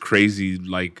with this crazy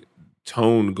like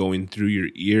tone going through your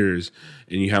ears,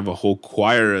 and you have a whole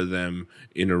choir of them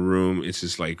in a room. It's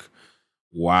just like,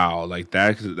 wow, like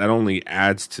that only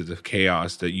adds to the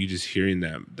chaos that you just hearing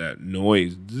that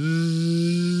noise,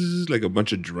 like a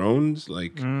bunch of drones.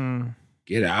 Like,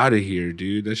 get out of here,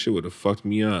 dude. That shit would have fucked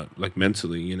me up, like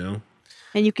mentally,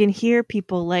 And you can hear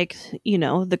people like,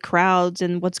 the crowds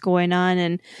and what's going on.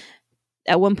 And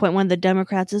at one point, one of the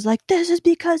Democrats is like, this is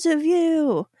because of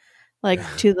you, like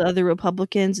to the other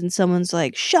Republicans. And someone's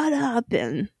like, shut up.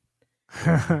 And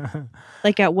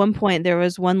like at one point, there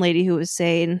was one lady who was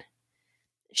saying,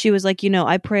 she was like,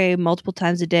 I pray multiple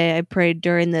times a day. I prayed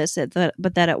during this,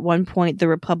 but that at one point the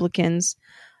Republicans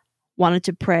wanted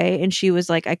to pray, and she was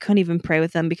like, I couldn't even pray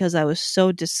with them because I was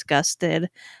so disgusted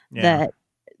that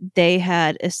they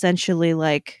had essentially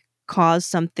like caused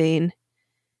something,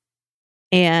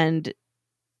 and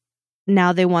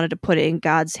now they wanted to put it in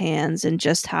God's hands. And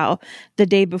just how the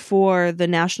day before the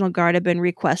National Guard had been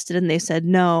requested, and they said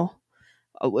no,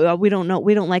 we don't know,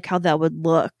 we don't like how that would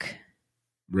look.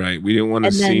 Right. We didn't want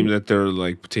to seem that they're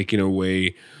like taking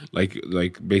away, like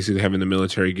basically having the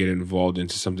military get involved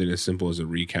into something as simple as a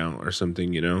recount or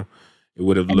something, It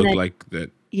would have looked like that.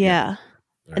 Yeah.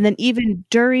 Right. And then even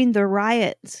during the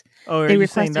riots, they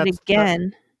requested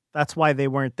again. That's why they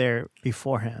weren't there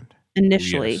beforehand.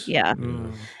 Initially, yeah.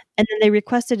 And then they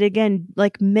requested again,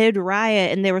 like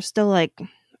mid-riot, and they were still like,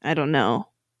 I don't know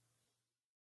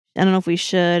if we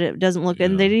should. It doesn't look,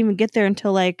 and they didn't even get there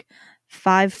until like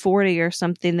 5:40 or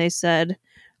something, they said,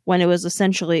 when it was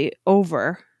essentially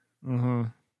over.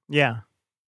 Yeah,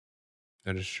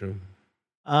 that is true.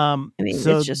 I mean,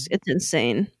 it's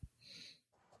insane.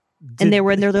 And they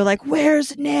were in there, they're like,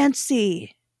 where's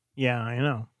Nancy? Yeah, I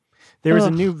know. There was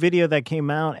a new video that came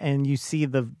out, and you see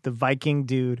the Viking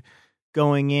dude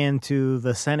going into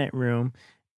the Senate room,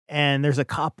 and there's a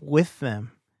cop with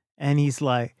them, and he's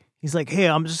like, hey,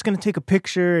 I'm just going to take a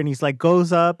picture. And he's like,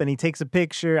 goes up and he takes a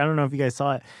picture. I don't know if you guys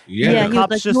saw it. Yeah,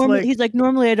 he's like,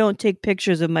 normally I don't take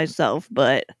pictures of myself,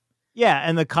 but. Yeah,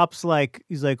 and the cop's like,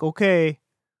 he's like, okay,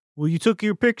 well, you took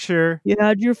your picture. You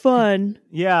had your fun.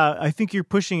 Yeah, I think you're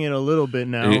pushing it a little bit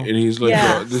now. And he's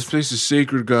like, this place is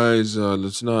sacred, guys.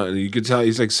 Let's not. And you could tell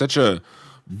he's like such a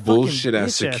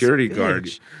bullshit-ass security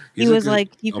guard. He was like,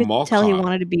 you could tell he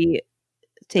wanted to be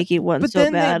taking one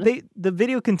so bad. But then the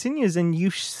video continues, and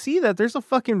you see that there's a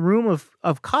fucking room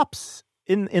of cops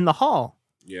in the hall.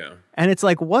 Yeah. And it's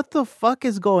like, what the fuck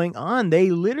is going on? They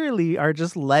literally are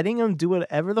just letting them do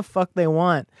whatever the fuck they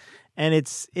want. and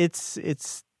it's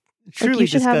truly like you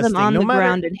should disgusting. have them on no the matter,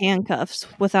 ground in handcuffs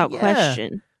without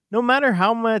question. No matter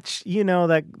how much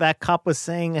that cop was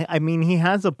saying, I mean, he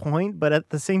has a point, but at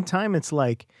the same time, it's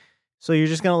like, so you're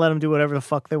just gonna let them do whatever the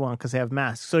fuck they want because they have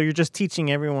masks. So you're just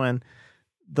teaching everyone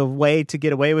the way to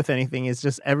get away with anything is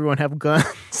just everyone have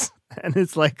guns, and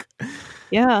it's like,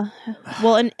 yeah.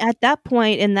 Well, and at that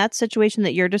point, in that situation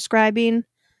that you're describing,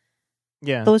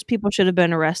 those people should have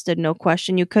been arrested, no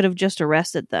question. You could have just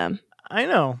arrested them. I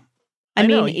know. I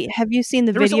mean, have you seen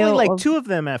the video? There was only like 2 of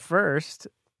them at first.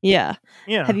 Yeah.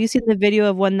 Yeah. Have you seen the video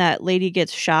of when that lady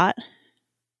gets shot?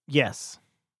 Yes.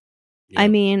 Yeah. I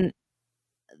mean,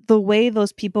 the way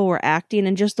those people were acting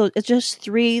and it's just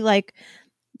 3, like,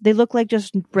 they look like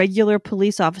just regular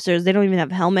police officers. They don't even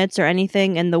have helmets or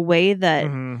anything. And the way that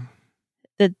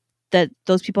that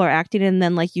those people are acting, and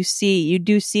then like you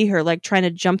do see her like trying to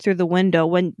jump through the window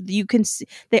when you can see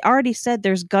they already said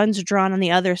there's guns drawn on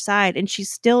the other side, and she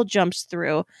still jumps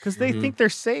through because they think they're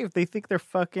safe. They think they're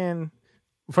fucking.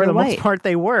 For the most part,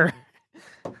 they were.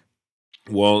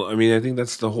 Well, I mean, I think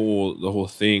that's the whole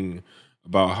thing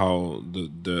about how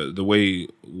the way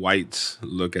whites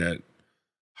look at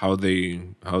how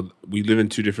we live in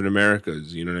 2 different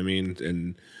Americas. You know what I mean?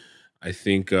 And I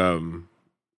think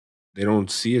they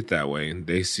don't see it that way.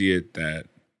 They see it that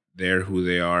they're who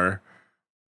they are,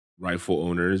 rightful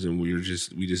owners, and we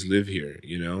just live here.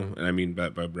 You know, and I mean by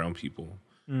brown people.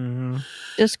 Mm-hmm.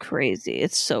 Just crazy.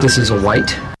 It's so. This is a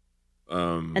white.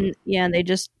 And they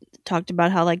just talked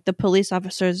about how like the police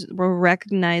officers were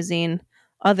recognizing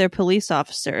other police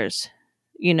officers,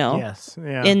 in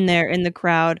the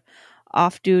crowd,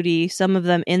 off duty, some of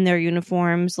them in their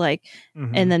uniforms, like,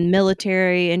 and then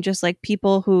military, and just like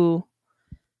people who,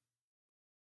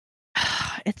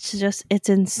 it's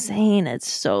insane. It's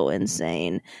so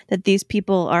insane that these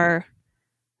people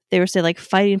they were say like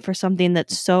fighting for something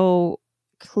that's so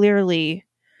clearly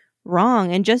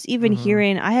wrong. And just even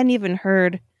hearing, I hadn't even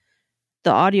heard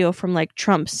the audio from like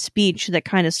Trump's speech that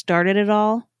kind of started it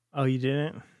all. Oh, you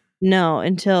didn't? No,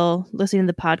 until listening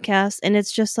to the podcast. And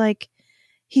it's just like,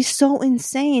 he's so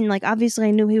insane. Like, obviously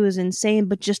I knew he was insane,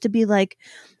 but just to be like,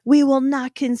 we will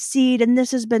not concede, and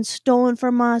this has been stolen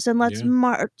from us, and let's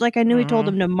march. Like, I knew he told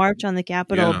him to march on the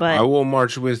Capitol, but I will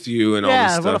march with you and all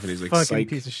this stuff. And he's like, fucking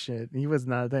piece of shit. He was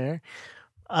not there.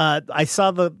 I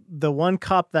saw the one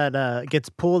cop that gets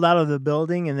pulled out of the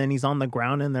building, and then he's on the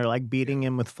ground and they're like beating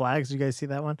him with flags. You guys see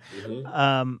that one?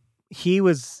 Mm-hmm. He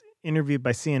was interviewed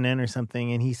by CNN or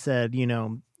something, and he said,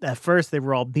 at first they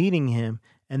were all beating him,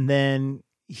 and then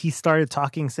he started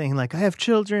talking, saying like, I have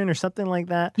children or something like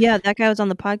that. Yeah, that guy was on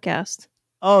the podcast.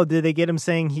 Oh, did they get him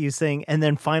saying he was saying, and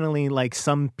then finally like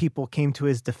some people came to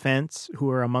his defense who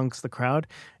were amongst the crowd,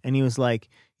 and he was like,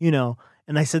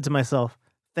 and I said to myself,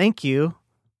 thank you.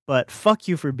 But fuck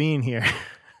you for being here.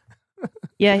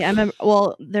 Yeah, I remember.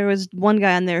 Well, there was one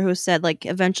guy on there who said, like,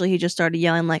 eventually he just started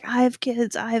yelling, like, I have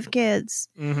kids.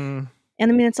 Mm-hmm.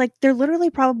 And I mean, it's like they're literally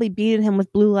probably beating him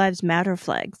with Blue Lives Matter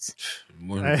flags.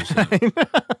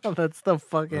 100%. That's the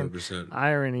fucking 100%.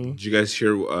 irony. Did you guys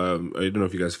hear? I don't know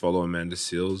if you guys follow Amanda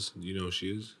Seales. Do you know who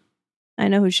she is? I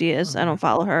know who she is. I don't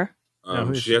follow her.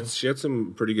 She had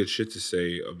some pretty good shit to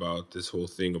say about this whole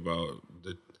thing about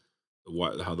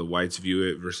how the whites view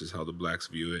it versus how the blacks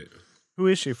view it. Who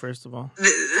is she, first of all?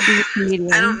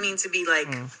 I don't mean to be like...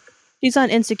 She's on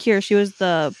Insecure. She was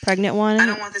the pregnant one. I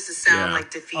don't want this to sound like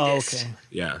defeatist. Oh, okay.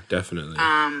 Yeah, definitely.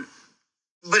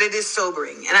 But it is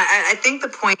sobering. And I think the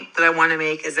point that I want to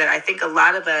make is that I think a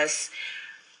lot of us,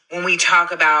 when we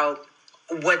talk about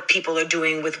what people are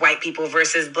doing with white people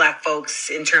versus black folks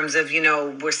in terms of,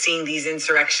 we're seeing these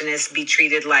insurrectionists be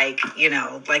treated like,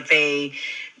 like they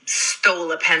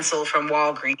stole a pencil from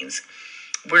Walgreens.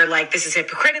 We're like, this is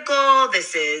hypocritical.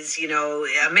 This is,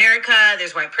 America.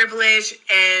 There's white privilege.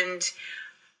 And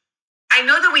I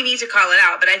know that we need to call it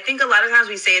out, but I think a lot of times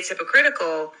we say it's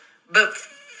hypocritical, but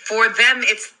for them,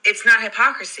 it's not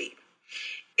hypocrisy.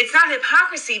 It's not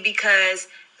hypocrisy because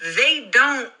they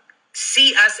don't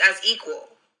see us as equal,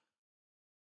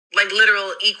 like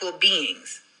literal equal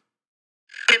beings.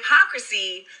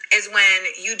 Hypocrisy is when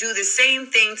you do the same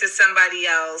thing to somebody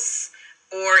else,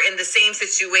 or in the same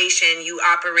situation, you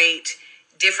operate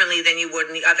differently than you would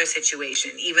in the other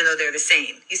situation, even though they're the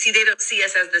same. You see, they don't see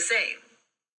us as the same.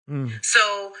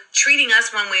 So treating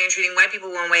us one way and treating white people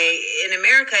one way in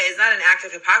America is not an act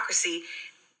of hypocrisy.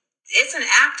 It's an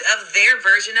act of their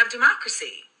version of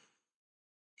democracy.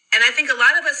 And I think a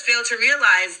lot of us fail to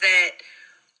realize that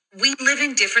we live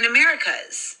in different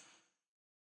Americas.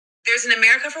 there's an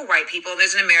America for white people.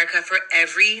 There's an America for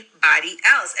everybody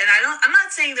else. And I'm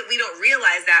not saying that we don't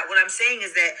realize that. What I'm saying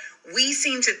is that we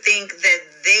seem to think that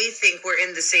they think we're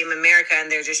in the same America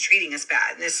and they're just treating us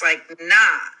bad. And it's like,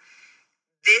 nah,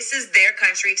 this is their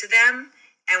country to them.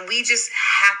 And we just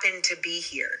happen to be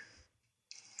here.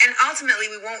 And ultimately,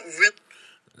 we won't really.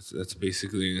 That's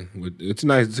basically what it's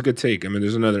nice. It's a good take. I mean,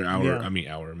 there's another hour.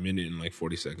 Yeah. Minute and like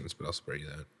 40 seconds, but I'll spare you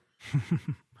that.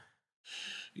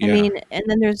 I mean, and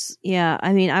then there's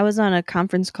I was on a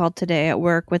conference call today at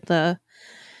work with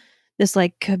this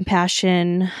like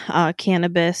compassion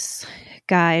cannabis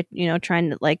guy,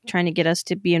 trying to get us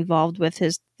to be involved with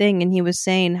his thing, and he was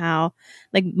saying how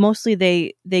like mostly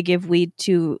they give weed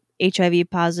to HIV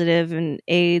positive and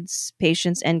AIDS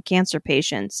patients and cancer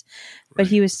patients. But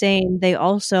he was saying they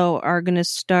also are going to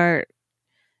start,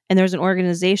 and there's an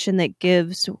organization that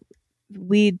gives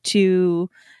weed to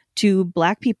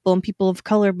Black people and people of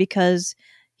color, because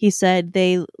he said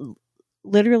they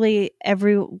literally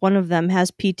every one of them has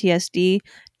PTSD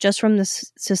just from the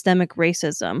systemic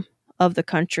racism of the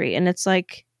country. And it's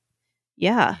like,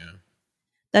 yeah.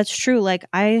 That's true. Like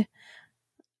I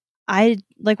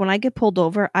like when I get pulled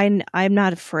over, I'm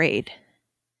not afraid.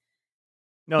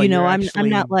 No, I'm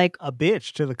not like a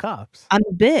bitch to the cops. I'm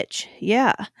a bitch.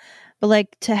 Yeah. But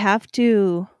like to have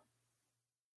to,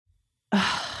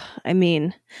 I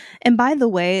mean, and by the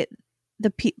way,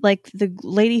 the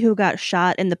lady who got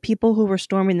shot and the people who were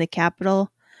storming the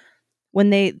Capitol, when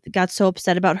they got so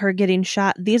upset about her getting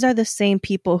shot, these are the same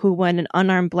people who, when an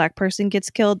unarmed Black person gets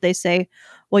killed, they say,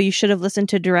 well, you should have listened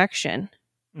to direction.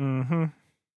 Mm-hmm.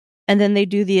 And then they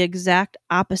do the exact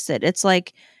opposite. It's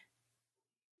like,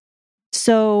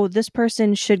 so this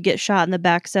person should get shot in the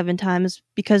back 7 times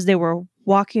because they were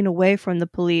walking away from the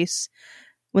police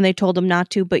when they told them not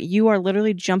to, but you are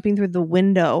literally jumping through the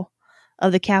window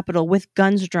of the Capitol with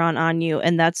guns drawn on you,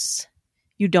 and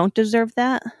you don't deserve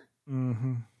that.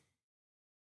 Mm-hmm.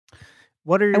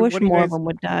 I wish more of them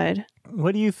would died.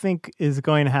 What do you think is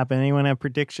going to happen? Anyone have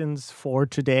predictions for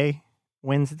today,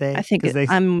 Wednesday? I think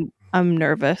I'm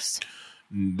nervous.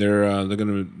 They're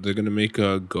gonna make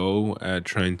a go at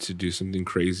trying to do something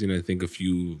crazy, and I think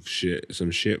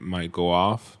some shit might go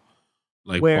off,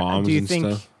 like bombs and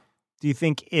stuff. Do you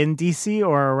think in DC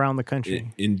or around the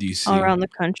country? In DC, all around the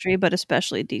country, but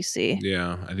especially DC.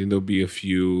 Yeah, I think there'll be a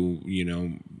few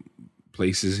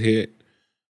places hit,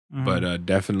 but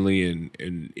definitely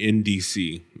in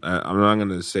DC. I'm not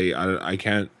gonna say I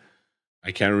can't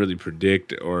really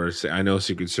predict or say. I know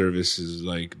Secret Service is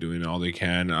like doing all they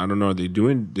can. I don't know. Are they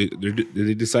doing? Did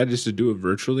they decide just to do it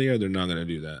virtually, or they're not going to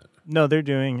do that? No, they're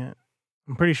doing it.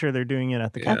 I'm pretty sure they're doing it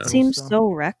at the Capitol. That seems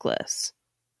so reckless.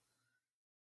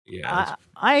 Yeah,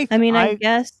 I mean, I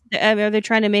guess are they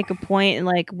trying to make a point and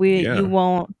like you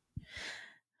won't?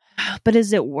 But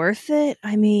is it worth it?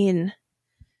 I mean,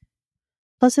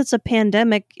 plus it's a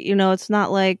pandemic. It's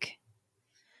not like,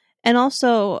 and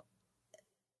also.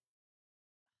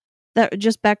 That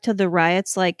just back to the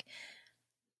riots, like,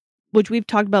 which we've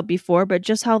talked about before, but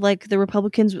just how like the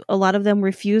Republicans, a lot of them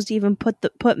refused to even put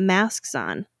masks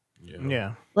on.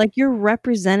 Yeah. Like you're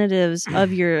representatives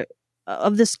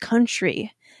of this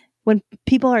country. When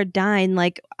people are dying,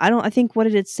 like I think what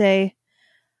did it say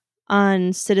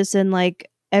on Citizen? Like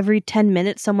every 10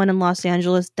 minutes, someone in Los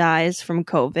Angeles dies from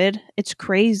COVID. It's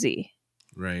crazy.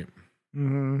 Right.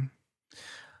 Mm-hmm.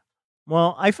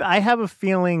 Well, I have a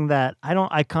feeling that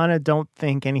I kind of don't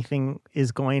think anything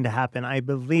is going to happen. I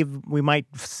believe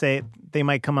they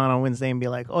might come out on Wednesday and be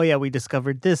like, oh yeah, we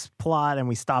discovered this plot and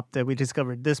we stopped it. We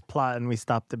discovered this plot and we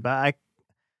stopped it. But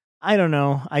I don't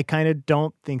know. I kind of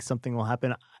don't think something will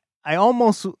happen. I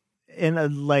almost, in a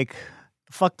like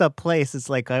fucked up place, it's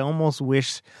like I almost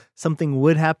wish something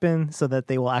would happen so that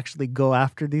they will actually go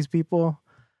after these people.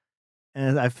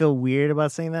 And I feel weird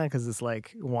about saying that because it's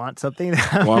like want something to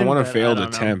happen. Well, I want a failed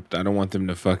attempt. I don't want them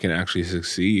to fucking actually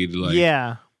succeed. Like,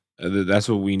 yeah, that's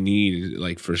what we need,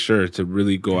 like for sure, to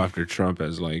really go after Trump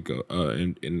as like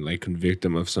and like convict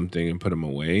him of something and put him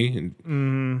away,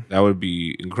 and that would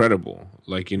be incredible.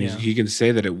 Like, he can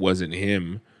say that it wasn't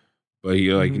him, but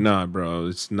you're like, nah, bro,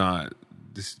 it's not.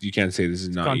 This you can't say this is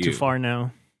not. Gone you. Too far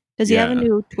now. Does he have a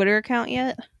new Twitter account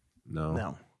yet?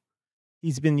 No.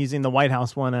 He's been using the White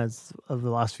House one as of the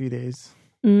last few days.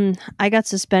 I got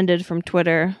suspended from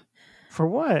Twitter. For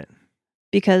what?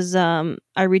 Because I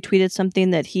retweeted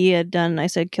something that he had done. I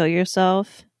said, kill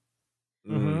yourself.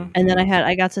 Mm-hmm. And then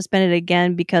I got suspended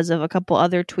again because of a couple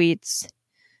other tweets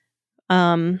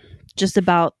just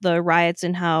about the riots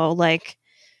and how, like,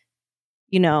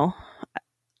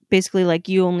 basically, like,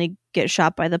 you only get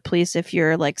shot by the police if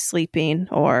you're, like, sleeping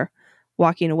or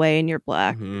walking away and you're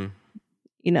Black. Mm-hmm.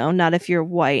 You know, not if you're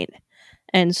white,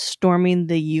 and storming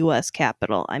the U.S.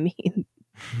 Capitol. I mean,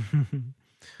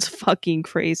 it's fucking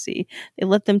crazy. They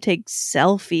let them take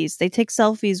selfies. They take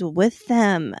selfies with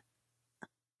them.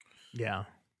 Yeah.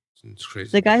 It's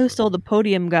crazy. The guy who stole the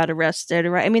podium got arrested,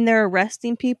 right? I mean, they're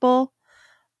arresting people,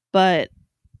 but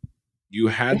you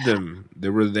had them. They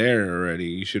were there already.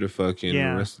 You should have fucking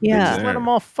arrested them. Just let them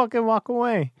all fucking walk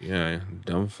away. Yeah,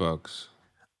 dumb fucks.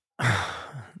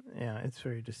 Yeah, it's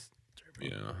very disturbing.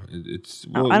 Yeah, it's.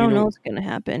 Well, I don't know what's gonna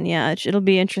happen. Yeah, it'll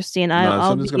be interesting.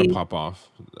 Something's gonna pop off.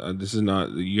 This is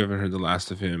not. You haven't heard the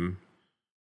last of him,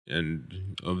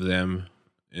 and of them,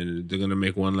 and they're gonna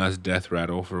make one last death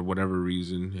rattle for whatever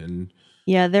reason. And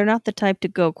yeah, they're not the type to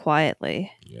go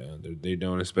quietly. Yeah, they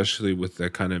don't, especially with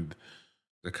that kind of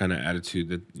attitude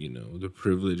that, you know, the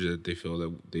privilege that they feel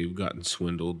that they've gotten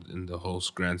swindled in the whole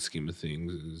grand scheme of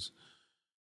things is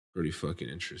pretty fucking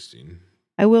interesting.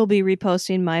 I will be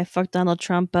reposting my fuck Donald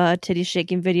Trump titty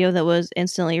shaking video that was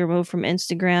instantly removed from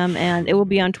Instagram, and it will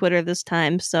be on Twitter this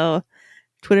time. So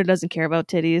Twitter doesn't care about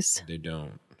titties. They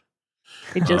don't.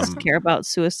 They just care about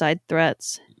suicide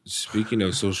threats. Speaking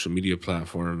of social media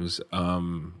platforms,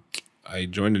 I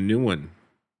joined a new one.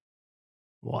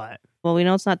 What? Well, we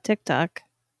know it's not TikTok.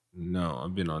 No,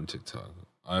 I've been on TikTok.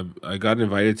 I got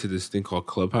invited to this thing called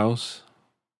Clubhouse.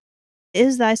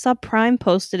 I saw Prime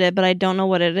posted it, but I don't know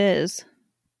what it is.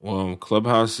 Well,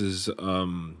 Clubhouse is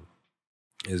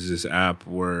this app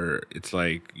where it's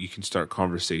like you can start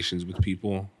conversations with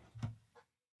people,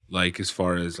 like as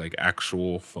far as like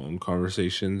actual phone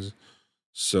conversations.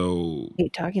 So you're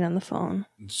talking on the phone.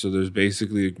 So there's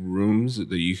basically rooms that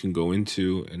you can go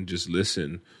into and just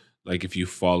listen. Like if you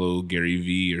follow Gary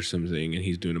Vee or something and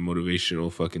he's doing a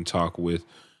motivational fucking talk with,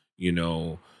 you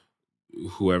know,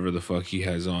 whoever the fuck he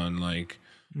has on, like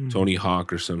Tony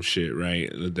Hawk or some shit, right?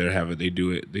 They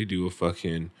do a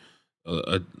fucking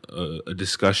a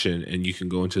discussion, and you can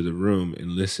go into the room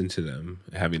and listen to them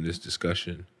having this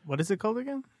discussion. What is it called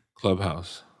again?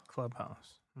 Clubhouse.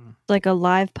 Like a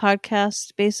live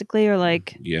podcast, basically, or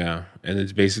like yeah, and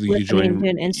it's basically you join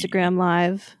an Instagram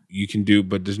live. You can do,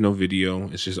 but there's no video;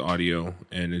 it's just audio,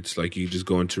 and it's like you just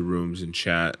go into rooms and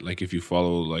chat. Like if you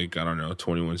follow, like I don't know,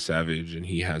 21 Savage, and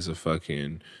he has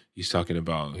he's talking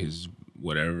about his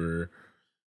whatever,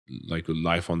 like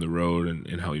life on the road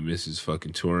and how he misses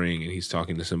fucking touring, and he's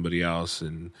talking to somebody else,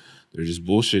 and they're just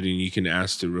bullshitting. You can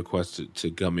ask to request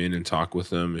to come in and talk with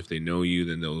them. If they know you,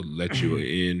 then they'll let you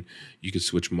in. You can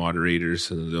switch moderators,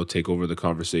 so they'll take over the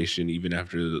conversation even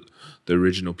after the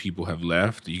original people have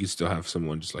left. You can still have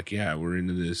someone just like, yeah, we're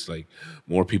into this. Like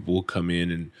more people will come in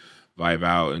and vibe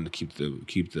out and keep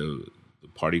the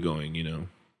party going. You know,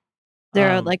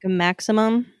 there are like a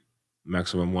maximum.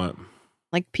 Maximum what?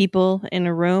 Like people in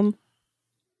a room.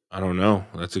 I don't know.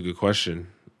 That's a good question.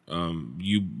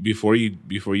 You before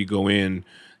you go in,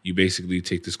 you basically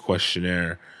take this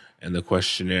questionnaire, and the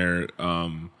questionnaire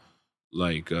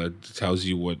tells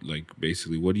you what, like,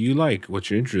 basically what do you like, what's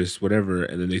your interest, whatever,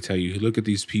 and then they tell you, look at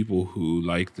these people who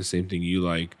like the same thing you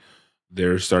like.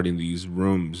 They're starting these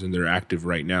rooms and they're active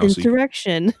right now.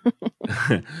 Insurrection.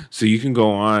 So you can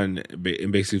go on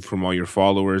and basically from all your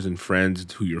followers and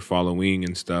friends who you're following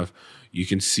and stuff, you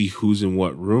can see who's in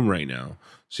what room right now.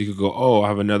 So you could go, oh, I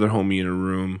have another homie in a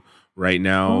room right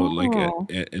now,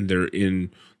 and they're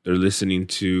listening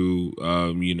to,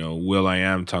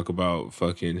 will.i.am talk about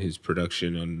fucking his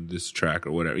production on this track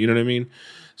or whatever. You know what I mean?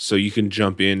 So you can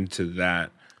jump into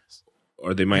that,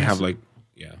 or they might have like,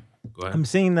 yeah. Go ahead. I'm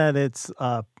seeing that it's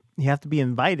you have to be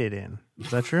invited in.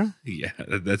 Is that true? Yeah,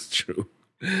 that's true.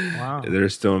 Wow. They're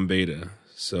still in beta,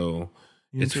 so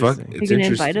it's It's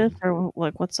invited or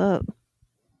like what's up?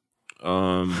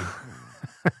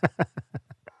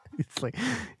 It's like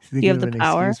you have the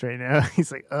power right now.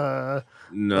 He's like,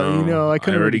 no, I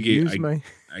couldn't already use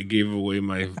I gave away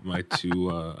my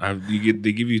two.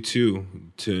 They give you two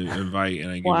to invite,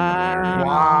 and I gave you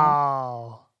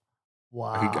wow.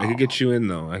 Wow. I could get you in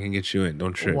though. I can get you in.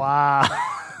 Don't trip. Wow.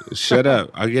 Shut up.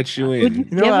 I'll get you in. You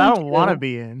know what? I don't want to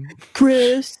be in.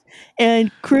 Chris and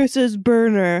Chris's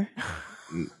burner.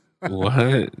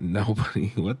 What?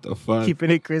 Nobody. What the fuck?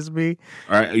 Keeping it crispy.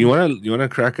 All right. You wanna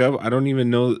crack up? I don't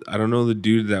know the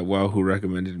dude that well who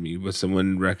recommended me, but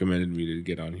someone recommended me to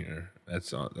get on here.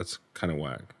 That's kind of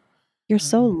whack. You're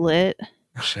so lit.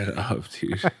 Shut up,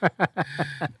 dude.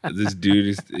 This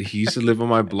dude he used to live on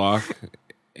my block.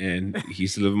 And he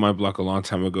used to live in my block a long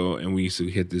time ago, and we used to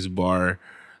hit this bar,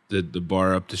 the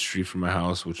bar up the street from my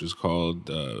house, which was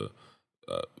called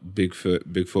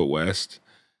Bigfoot West.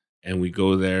 And we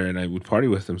go there, and I would party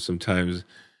with him sometimes,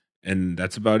 and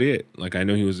that's about it. Like I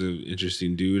know he was an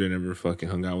interesting dude. I never fucking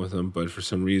hung out with him, but for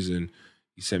some reason,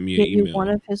 He sent me an Get you email. one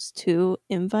of his 2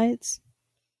 invites.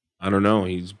 I don't know.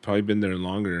 He's probably been there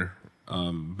longer.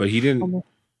 But he didn't.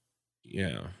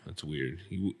 Yeah, that's weird.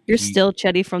 You're still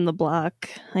Chetty from the block.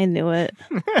 I knew it.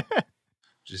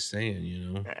 Just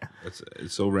saying, it's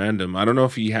so random. I don't know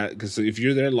if he had, because if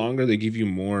you're there longer, they give you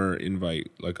more invite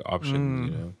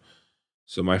options.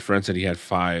 So my friend said he had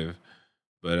 5,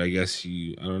 but I guess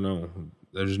I don't know.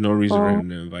 There's no reason for him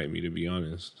to invite me, to be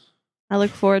honest. I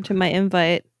look forward to my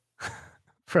invite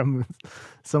from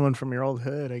someone from your old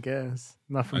hood, I guess,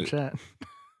 not from Chet.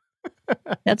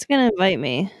 That's gonna invite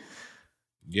me.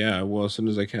 Yeah, well, as soon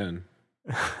as I can.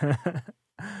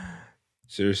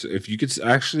 Seriously,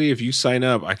 if you sign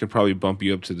up, I could probably bump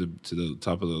you up to the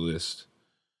top of the list.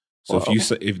 So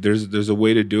if there's a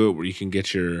way to do it where you can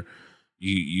get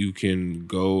you can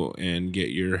go and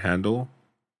get your handle,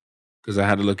 because I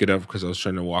had to look it up because I was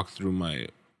trying to walk through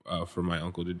for my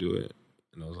uncle to do it,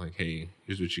 and I was like, hey,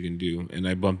 here's what you can do, and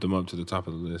I bumped him up to the top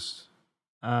of the list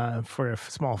for a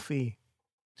small fee,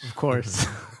 of course.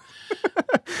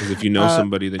 Because if you know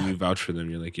somebody, then you vouch for them.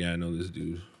 You're like, yeah, I know this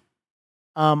dude.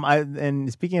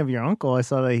 And speaking of your uncle, I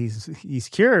saw that he's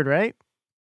cured, right?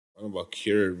 I don't know about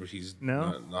cured, but he's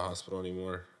not in the hospital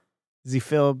anymore. Does he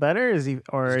feel better? Does he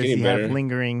have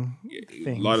lingering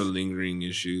things? A lot of lingering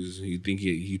issues.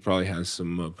 He probably has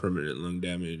some permanent lung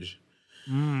damage.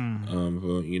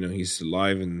 But he's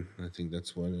alive, and I think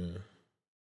that's what.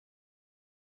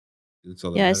 That's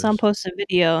all. Yeah, I saw him post a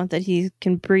video that he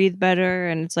can breathe better,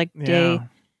 and it's like day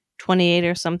 28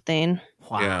 or something.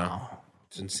 Wow. Yeah.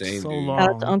 It's insane, dude. Shout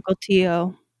out to Uncle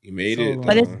Tio. He made it.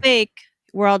 But it's fake.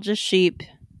 We're all just sheep.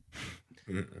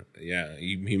 Yeah,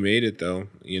 he made it, though.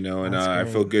 And I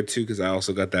feel good, too, because I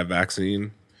also got that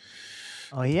vaccine.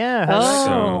 Oh, yeah.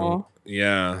 So,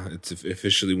 yeah, it's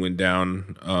officially went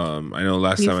down. I know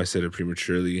last time I said it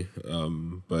prematurely,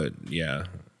 but, yeah,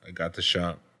 I got the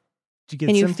shot.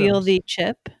 Can you feel the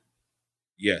chip?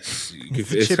 Yes.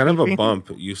 It's kind of a bump.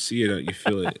 You see it. You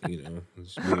feel it,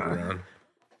 It's moving around.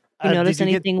 You notice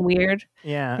anything weird?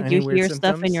 Yeah. Like you hear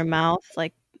stuff in your mouth,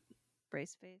 like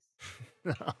brace face?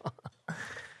 No.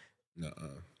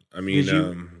 I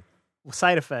mean,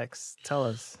 side effects. Tell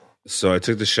us. So I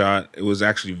took the shot. It was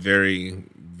actually very,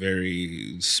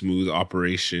 very smooth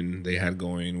operation they had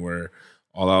going, where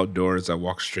all outdoors. I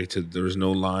walked straight to. There was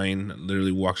no line. I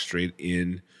literally walked straight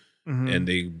in, and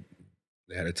they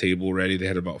had a table ready. They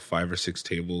had about 5 or 6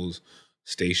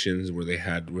 stations where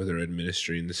they're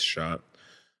administering this shot.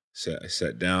 So I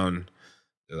sat down.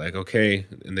 They're like, okay,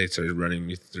 and they started running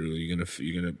me through. You're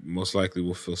gonna most likely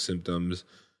will feel symptoms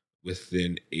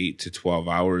within 8 to 12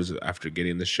 hours after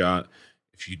getting the shot.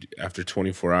 After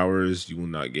 24 hours, you will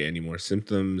not get any more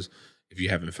symptoms. If you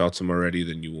haven't felt them already,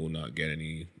 then you will not get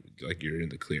any. Like, you're in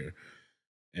the clear.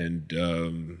 And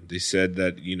they said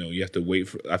that you have to wait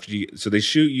for after you. So they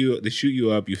shoot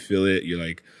you up. You feel it. You're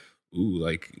like, ooh,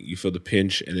 like you feel the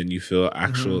pinch, and then you feel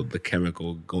the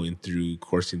chemical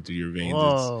coursing through your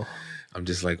veins. I'm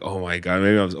just like, oh my God,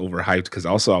 maybe I was overhyped because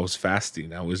also I was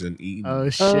fasting. I wasn't eating. Oh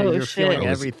shit, you're feeling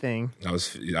everything. I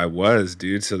was,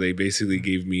 dude. So they basically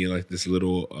gave me like this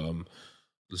little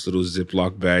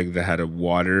Ziploc bag that had a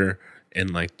water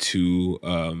and like 2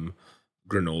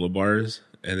 granola bars.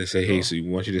 And they say, hey, so we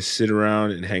want you to sit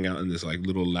around and hang out in this like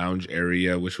little lounge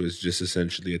area, which was just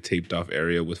essentially a taped off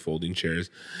area with folding chairs.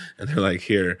 And they're like,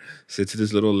 here, sit to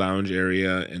this little lounge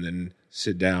area and then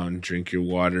sit down, drink your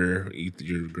water, eat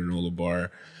your granola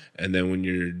bar. And then when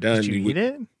you're done. Did you eat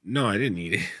it? No, I didn't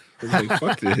eat it. I was like,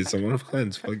 fuck this. I want to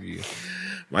cleanse. Fuck you.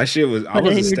 My shit was, I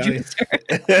was a stallion.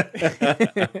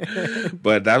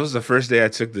 But that was the first day I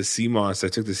took the CMOS. I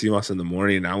took the CMOS in the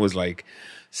morning and I was like,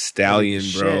 stallion,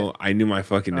 bro. I knew my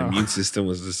fucking immune system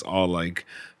was just all like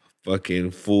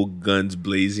fucking full guns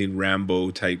blazing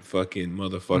Rambo type fucking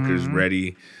motherfuckers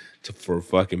ready for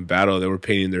fucking battle. They were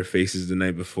painting their faces the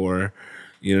night before.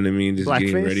 You know what I mean? Just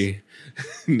getting ready.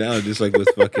 No, just like with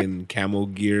fucking camel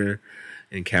gear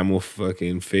and camel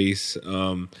fucking face.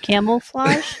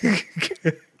 Camouflage?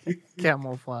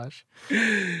 Camouflage.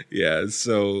 Yeah.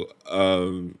 So, so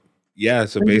when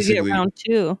basically. You get round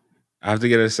 2? I have to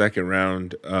get a second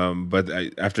round, but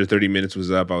after 30 minutes was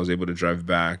up, I was able to drive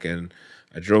back, and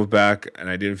I drove back, and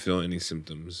I didn't feel any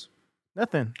symptoms.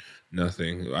 Nothing.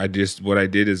 What I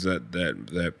did is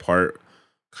that part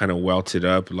kind of welted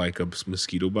up like a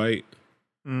mosquito bite,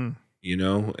 and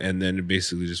then it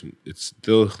basically it's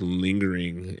still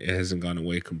lingering. It hasn't gone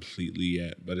away completely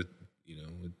yet, but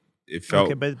it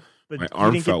felt. Okay, but my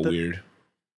arm felt weird.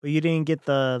 But you didn't get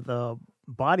the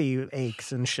body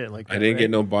aches and shit like that. I didn't get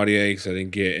no body aches. I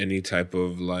didn't get any type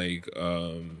of like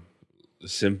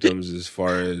symptoms as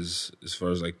far as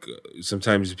like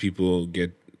sometimes people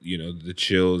get the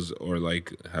chills or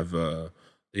like have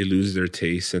they lose their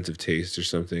sense of taste or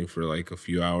something for like a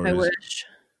few hours. I wish.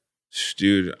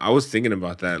 Dude, I was thinking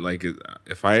about that. Like,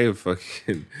 if I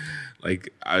fucking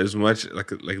like as much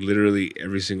like literally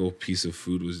every single piece of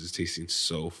food was just tasting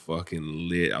so fucking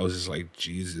lit. I was just like,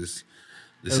 Jesus,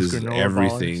 this is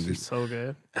everything. It's so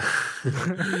good.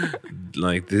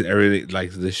 Like everything,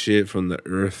 like the shit from the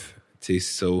earth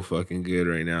tastes so fucking good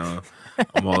right now.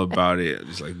 I'm all about it.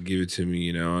 Just like give it to me,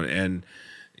 And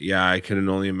yeah, I couldn't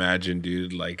only imagine,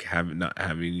 dude. Like not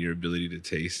having your ability to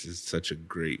taste is such a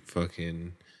great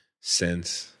fucking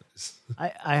sense.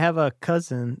 I have a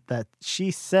cousin that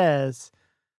she says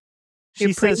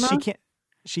she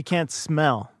can't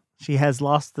smell. She has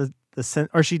lost the sense,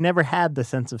 or she never had the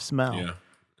sense of smell. Yeah,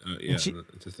 it's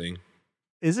a thing.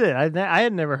 Is it? I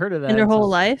had never heard of that in her whole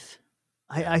life.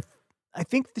 I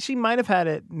think she might have had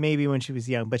it maybe when she was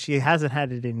young, but she hasn't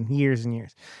had it in years and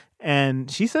years. And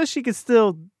she says she could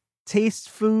still taste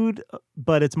food,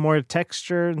 but it's more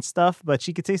texture and stuff. But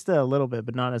she could taste it a little bit,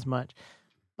 but not as much.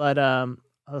 But I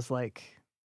was like,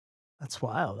 that's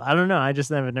wild. I don't know. I just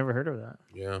never heard of that.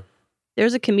 Yeah.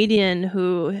 There's a comedian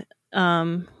who,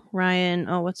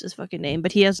 Ryan, what's his fucking name?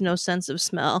 But he has no sense of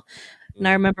smell. And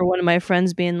I remember one of my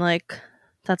friends being like,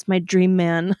 that's my dream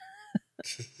man.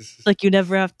 Like, you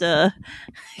never have to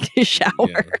shower.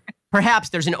 Yeah. Perhaps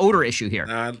there's an odor issue here.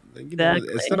 Exactly.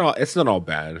 It's not all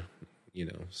bad.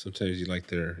 Sometimes you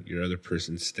like your other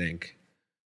person's stink.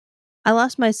 I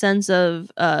lost my sense of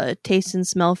taste and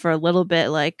smell for a little bit,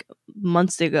 like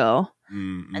months ago.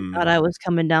 I thought I was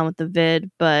coming down with the vid,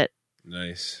 but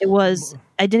nice.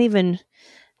 I didn't even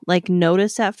like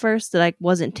notice at first that I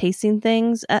wasn't tasting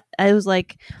things. I was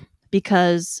like,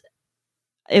 because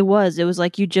it was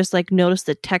like you just like notice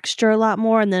the texture a lot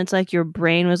more, and then it's like your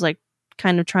brain was like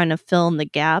kind of trying to fill in the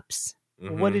gaps.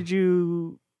 Mm-hmm. What did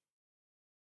you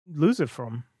lose it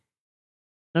from?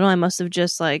 I don't know. I must have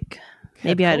just like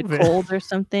maybe I had a cold or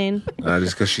something.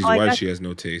 Just because she's white, she has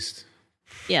no taste.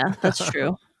 Yeah, that's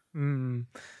true.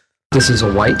 This is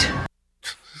a white.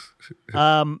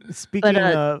 Speaking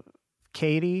of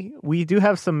Katie, we do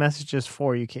have some messages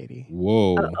for you, Katie.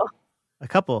 Whoa. Uh-oh. A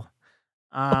couple.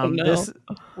 No.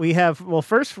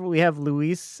 First we have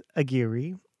Luis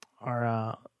Aguirre,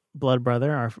 our blood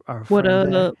brother, our what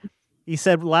friend. up? He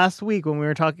said last week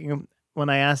when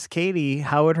I asked Katie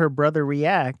how would her brother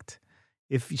react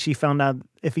if he found out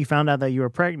that you were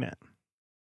pregnant,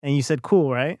 and you said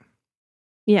cool, right?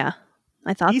 Yeah,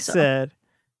 I thought he so. said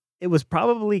it was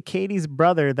probably Katie's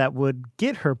brother that would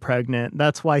get her pregnant.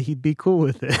 That's why he'd be cool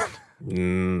with it.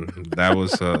 That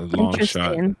was a long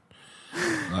shot.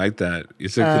 I like that.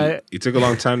 It took a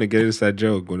long time to get us that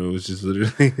joke when it was just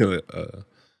literally.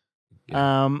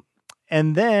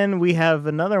 And then we have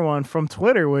another one from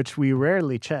Twitter, which we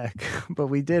rarely check, but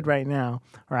we did right now,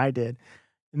 or I did.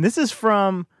 And this is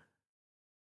from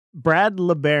Brad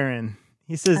LeBaron.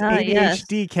 He says,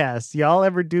 ADHD cast. Y'all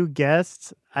ever do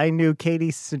guests? I knew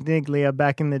Katie Siniglia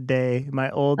back in the day. My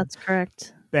old That's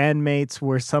correct. bandmates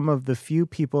were some of the few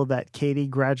people that Katie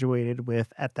graduated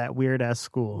with at that weird ass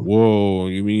school. Whoa,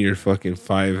 you mean your fucking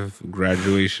 5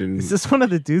 graduation? Is this one of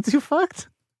the dudes you fucked?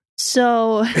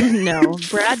 So no,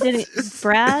 Brad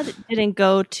didn't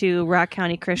go to Rock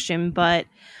County Christian, but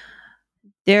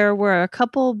there were a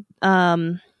couple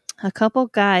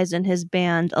guys in his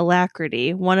band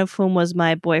Alacrity, one of whom was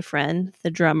my boyfriend,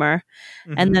 the drummer,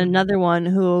 and then another one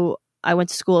who I went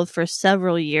to school with for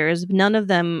several years. None of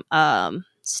them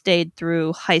stayed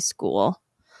through high school,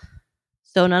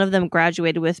 so none of them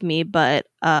graduated with me, but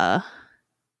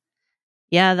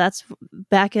yeah, that's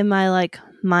back in my like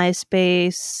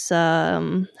MySpace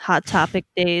Hot Topic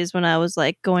days when I was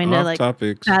like going to like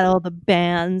battle the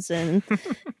bands and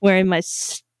wearing my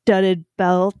studded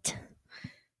belt.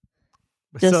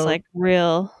 Just so, like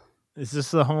real. Is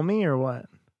this the homie or what?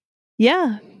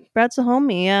 Yeah, Brad's a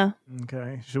homie, yeah.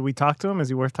 Okay. Should we talk to him? Is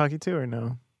he worth talking to or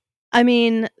no? I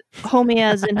mean, homie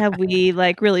as in have we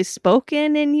like really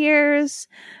spoken in years?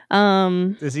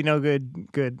 Does he know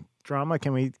good drama?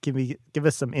 Can we give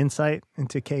us some insight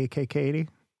into Katie?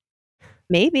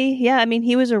 Maybe, yeah. I mean,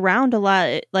 he was around a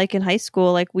lot, like in high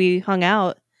school. Like we hung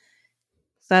out.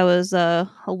 So I was a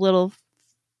little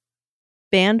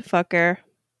band fucker,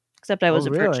 except I was a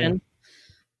virgin.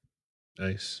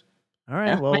 Nice. All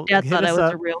right. Well, my dad thought I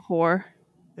was a real whore.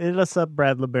 Hit us up,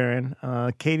 Brad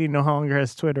LeBaron. Katie no longer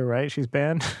has Twitter, right? She's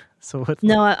banned. So what?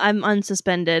 No, I'm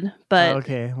unsuspended. But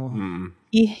okay. Well,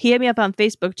 he hit me up on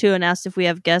Facebook too and asked if we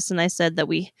have guests, and I said that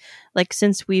we, like,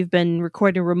 since we've been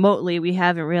recording remotely, we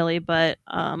haven't really. But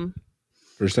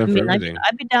First time for everything.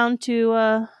 I'd be down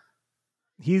to.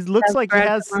 He looks like he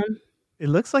has. It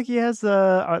looks like he has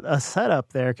a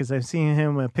setup there because I've seen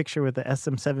him a picture with the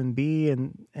SM7B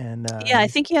and. Yeah, I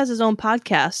think he has his own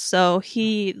podcast, so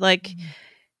he like.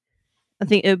 I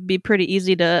think it would be pretty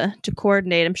easy to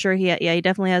coordinate. I'm sure he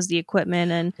definitely has the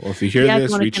equipment and. Well, if you hear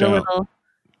this, reach out.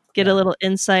 Get a little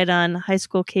insight on high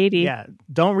school Katie. Yeah,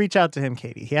 don't reach out to him,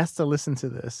 Katie. He has to listen to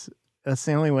this. That's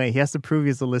the only way. He has to prove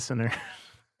he's a listener.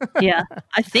 Yeah,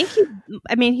 I think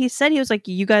he said he was like,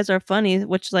 you guys are funny,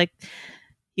 which like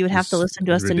you would have to listen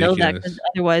to us ridiculous. to know that because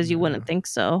otherwise you wouldn't think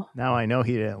so. Now I know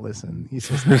he didn't listen. He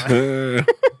says, yeah.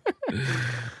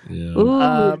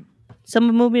 Ooh,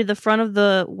 someone moved me to the front of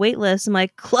the wait list. My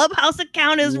Clubhouse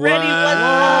account is ready. What's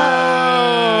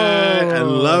up? I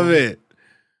love it.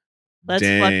 Let's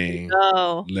fucking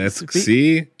go. Let's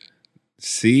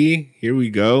see. Here we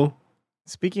go.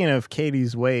 Speaking of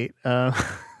Katie's weight,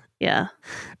 yeah.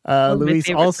 Luis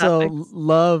also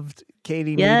loved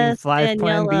Katie needing 5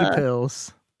 Plan B Daniela.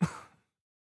 pills.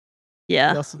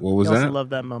 Yeah. What was he that? also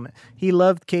loved that moment. He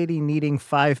loved Katie needing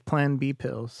 5 Plan B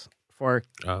pills for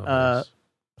nice.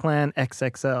 Plan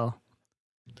XXL.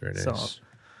 Very nice.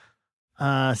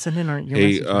 So, send in your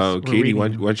hey, messages. Katie, why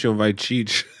don't you invite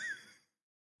Cheech?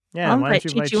 Yeah, I'll why don't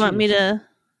invite you. You want me to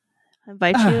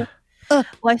invite you? Well,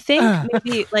 I think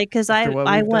maybe like because I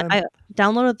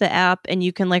downloaded the app and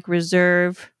you can like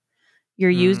reserve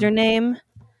your username,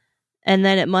 and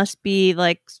then it must be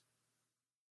like,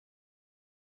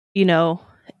 you know,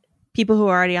 people who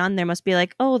are already on there must be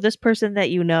like, oh, this person that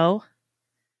you know,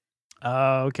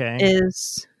 okay,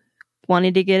 is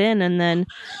wanting to get in, and then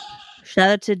shout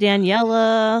out to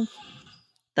Daniela,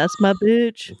 that's my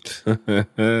bitch.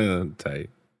 Tight.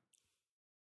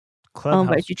 Clubhouse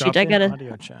invite you, Cheech. I gotta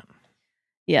audio chat.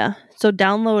 Yeah. So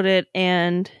download it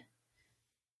and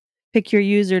pick your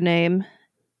username.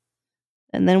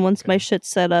 And then once my shit's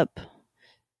set up,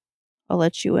 I'll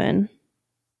let you in.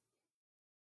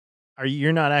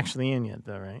 You're not actually in yet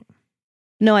though, right?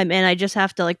 No, I'm in. I just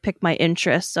have to like pick my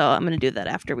interest, so I'm gonna do that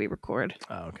after we record.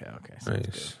 Oh, okay.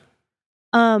 Nice.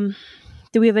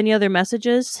 Do we have any other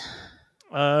messages?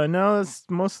 No, it's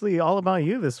mostly all about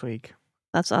you this week.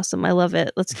 That's awesome. I love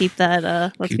it. Let's keep that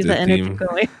keep that energy theme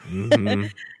going. Mm-hmm.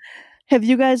 Have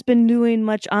you guys been doing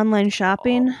much online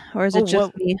shopping, or is it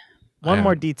just me? One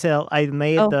more detail. I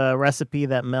made the recipe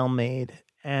that Mel made,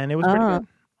 and it was pretty good.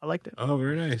 I liked it. Oh,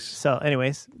 very nice. So,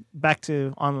 anyways, back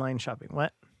to online shopping.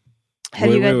 What?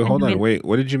 Wait, hold on. Wait,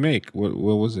 what did you make? What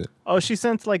was it? Oh, she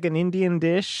sent like an Indian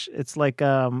dish. It's like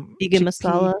vegan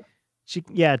masala.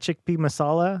 Chickpea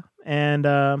masala, and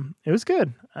it was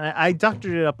good. I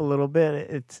doctored it up a little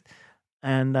bit.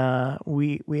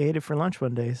 We ate it for lunch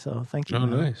one day. So thank you. Oh,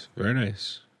 nice, very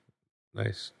nice.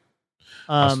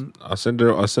 I'll send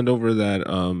over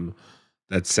that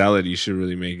that salad. You should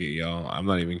really make it, y'all. I'm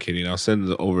not even kidding. I'll send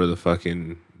over the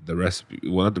recipe.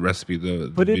 Well, not the recipe, the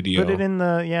video. Put it in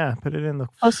the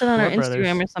Post it on our Blood Instagram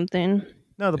Brothers. or something.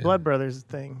 No, the Blood Brothers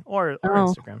thing or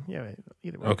Instagram. Yeah,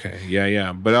 either way. Okay,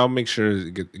 yeah. But I'll make sure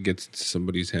it gets to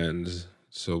somebody's hands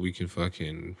so we can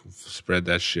fucking spread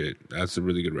that shit. That's a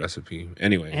really good recipe.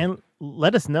 Anyway. And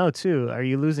let us know, too. Are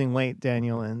you losing weight,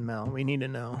 Daniel and Mel? We need to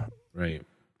know. Right.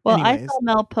 Well, Anyways. I saw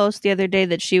Mel post the other day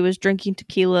that she was drinking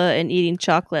tequila and eating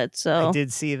chocolate. So I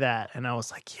did see that, and I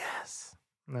was like, yes.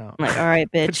 No. I'm like, all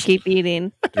right, bitch, keep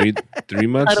eating. 3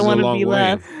 months I don't is a wanna long be way.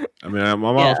 left. I mean,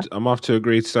 I'm off to a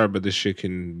great start, but this shit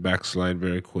can backslide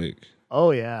very quick.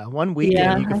 Oh, yeah. One weekend,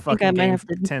 Yeah, you can I think fucking I might gain have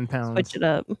to 10 pounds. Switch it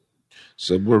up.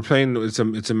 So we're playing. It's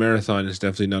a marathon. It's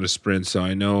definitely not a sprint. So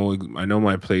I know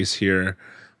my place here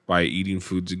by eating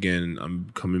foods again.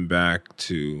 I'm coming back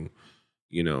to,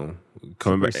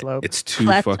 coming back. Slope. It's too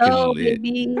Plateau, fucking lit.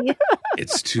 baby.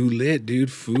 It's too lit,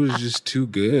 dude. Food is just too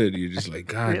good. You're just like,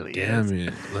 God really damn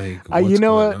it! Like, what's you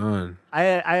know going what? on?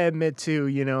 I admit,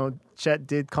 too, Chet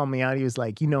did call me out. He was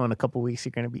like, in a couple weeks,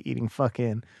 you're going to be eating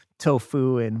fucking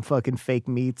tofu and fucking fake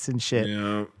meats and shit.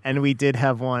 Yeah. And we did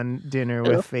have one dinner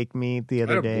with fake meat the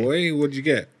other day. Boy, what'd you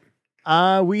get?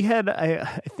 We had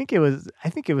I think it was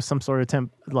some sort of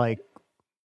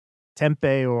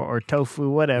tempeh or tofu,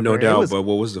 whatever. No doubt, but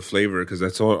what was the flavor? Because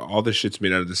that's all the shit's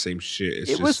made out of the same shit.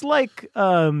 It was like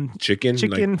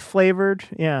chicken flavored,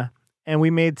 yeah. And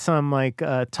we made some like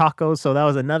tacos. So that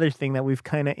was another thing that we've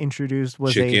kind of introduced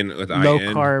was chicken a with low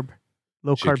IN. carb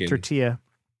Chicken. tortilla.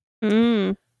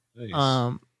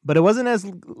 Nice. But it wasn't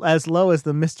as low as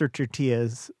the Mr.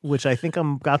 Tortillas, which I think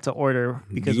I'm got to order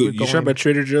because you shop at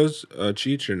Trader Joe's,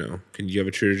 Cheech, or no? Can you have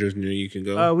a Trader Joe's near you can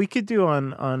go? We could do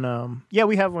on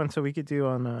we have one, so we could do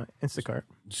on Instacart.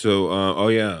 So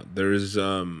there is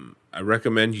I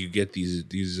recommend you get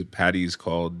these patties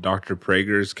called Dr.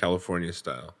 Prager's California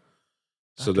style.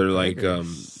 So they're like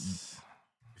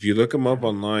if you look them up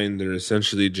online, they're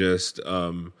essentially just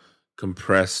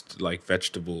compressed like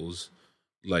vegetables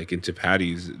like into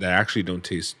patties that actually don't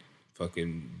taste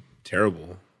fucking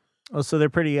terrible. Oh, so they're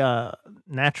pretty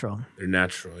natural. They're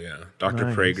natural, yeah. Dr.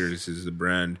 Prager's is the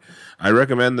brand. I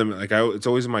recommend them. Like it's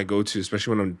always my go-to,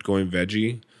 especially when I'm going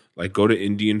veggie. Like go to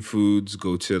Indian foods,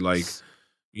 go to like,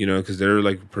 because they're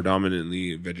like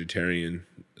predominantly vegetarian.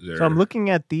 So I'm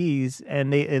looking at these,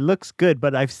 and it looks good.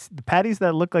 But the patties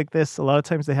that look like this, a lot of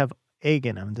times they have egg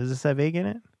in them. Does this have egg in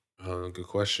it? Good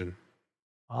question.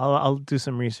 I'll do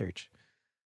some research.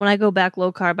 When I go back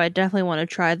low carb, I definitely want to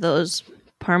try those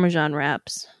Parmesan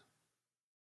wraps.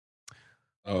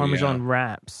 Oh, Parmesan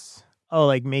wraps. Oh,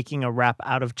 like making a wrap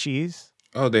out of cheese?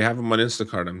 Oh, they have them on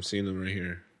Instacart. I'm seeing them right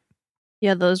here.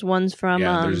 Yeah, those ones from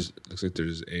looks like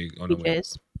there's egg. Oh, no, wait.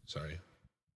 Sorry.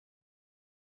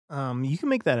 You can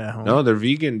make that at home. No, they're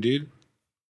vegan, dude.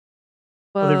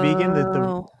 Oh, they're vegan.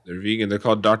 They're vegan. They're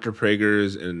called Dr.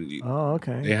 Prager's, and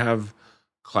okay. They have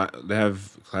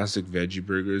classic veggie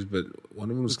burgers, but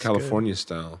one of them is California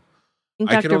style.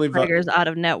 I Dr. Prager's out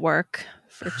of network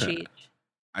for cheap.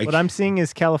 What I'm seeing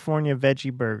is California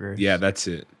veggie burgers. Yeah, that's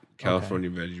it. California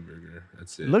veggie burger.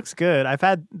 That's it. Looks good. I've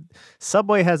had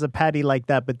Subway has a patty like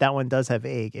that, but that one does have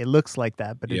egg. It looks like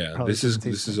that, but this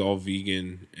is all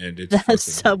vegan, and it's that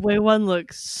Subway one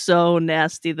looks so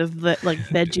nasty. The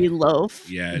veggie loaf.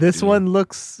 Yeah, this one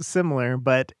looks similar,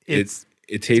 but it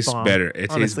tastes better. It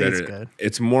tastes better. It's good.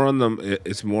 It's more on the.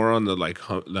 It's more on the like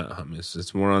not hummus.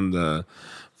 It's more on the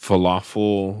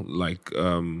falafel like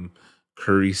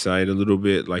curry side a little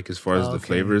bit, like as far as the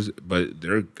flavors, but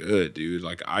they're good, dude.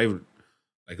 Like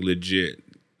legit.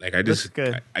 Like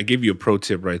I give you a pro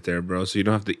tip right there, bro. So you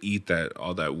don't have to eat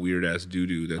all that weird ass doo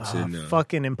doo that's in.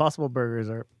 Fucking Impossible Burgers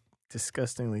are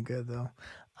disgustingly good though.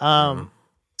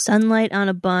 Sunlight on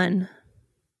a bun.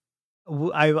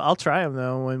 I'll try them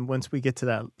though once we get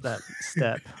to that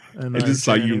step. I just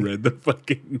saw you read the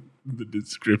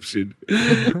description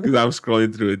because I'm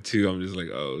scrolling through it too. I'm just like,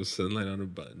 oh, sunlight on a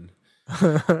bun.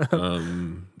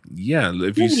 Yeah,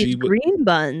 if you see green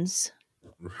buns.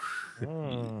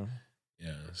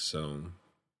 Yeah, so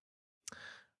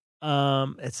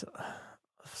it's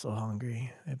I'm so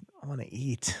hungry. I want to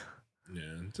eat. Yeah,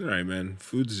 it's all right, man.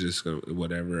 Food's just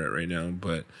whatever right now.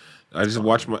 But I just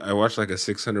watched like a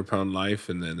 600-pound life,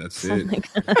 and then that's it. Oh my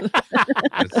God.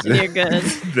 That's it. You're good.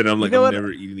 Then I'm like, I'm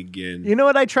never eating again. You know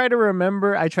what I try to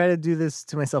remember? I try to do this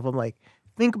to myself. I'm like,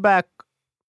 think back.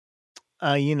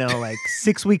 Like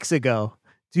 6 weeks ago.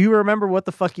 Do you remember what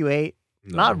the fuck you ate?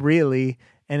 No. Not really.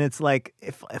 And it's like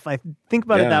if I think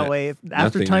about it that way,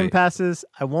 after time passes,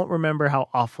 I won't remember how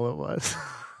awful it was.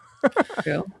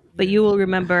 True. But you will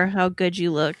remember how good you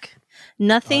look.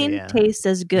 Nothing tastes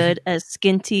as good as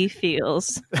Skinty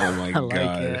feels. Oh my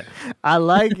God. I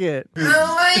like it.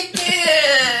 I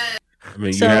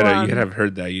mean, you had to have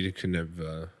heard that. You couldn't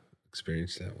have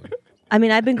experienced that one. I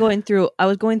mean, I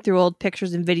was going through old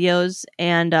pictures and videos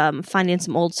and finding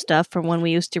some old stuff from when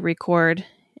we used to record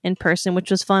in person,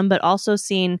 which was fun, but also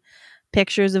seeing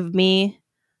pictures of me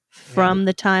from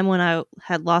the time when I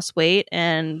had lost weight,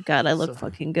 and God, I look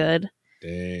fucking good.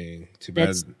 Dang, too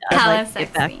bad. I'd like to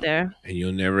get back there. And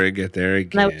you'll never get there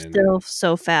again. And I was still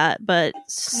so fat, but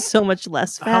so much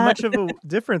less fat. How much of a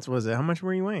difference was it? How much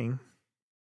were you weighing?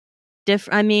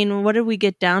 I mean, what did we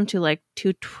get down to? Like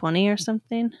 220 or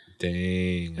something?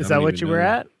 Dang. Is that what you were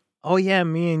at? Oh yeah,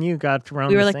 me and you got around.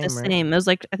 We were the like same, the right? same. It was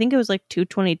like, I think it was like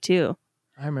 222.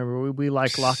 I remember we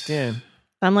like locked in.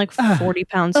 I'm like 40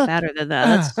 pounds fatter than that.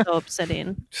 That's so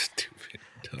upsetting.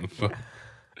 Stupid.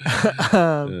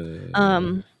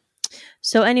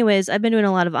 So anyways, I've been doing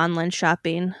a lot of online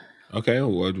shopping. Okay,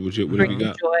 what have you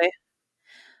got?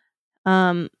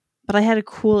 But I had a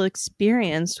cool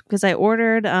experience because I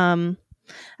ordered I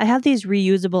have these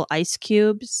reusable ice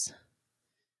cubes.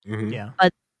 Mm-hmm. Yeah.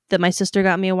 That my sister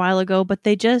got me a while ago, but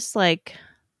they just like,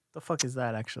 the fuck is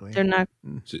that actually? They're not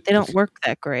they don't work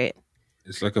that great.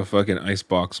 It's like a fucking ice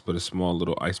box, but a small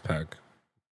little ice pack.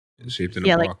 It's shaped in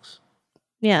a box.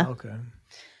 Yeah. Okay.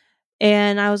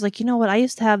 And I was like, you know what? I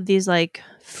used to have these like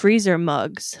freezer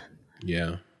mugs.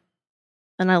 Yeah.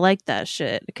 And I like that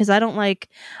shit because I like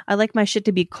my shit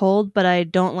to be cold, but I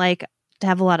don't like to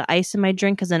have a lot of ice in my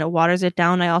drink because then it waters it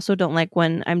down. I also don't like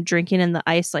when I'm drinking and the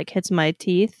ice like hits my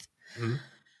teeth. Mm-hmm.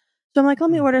 So I'm like,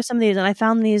 let me order some of these. And I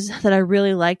found these that I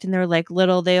really liked, and they're like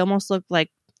little, they almost look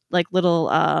like little,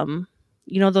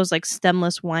 those like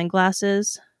stemless wine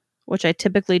glasses, which I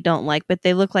typically don't like, but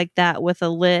they look like that with a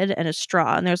lid and a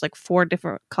straw. And there's like 4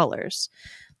 different colors.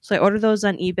 So I ordered those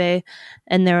on eBay,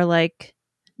 and they're like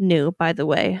new, by the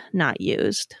way, not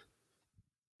used.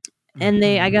 And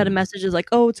I got a message is like,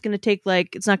 oh, it's going to take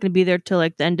it's not going to be there till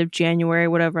like the end of January,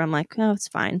 whatever. I'm like, oh, it's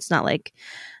fine. It's not like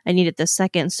I need it this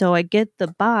second. So I get the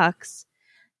box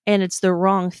and it's the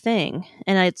wrong thing.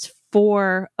 And it's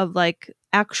 4 of like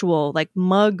actual like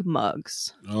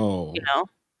mugs. Oh. You know?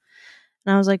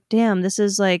 And I was like, damn, this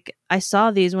is like, I saw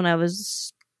these when I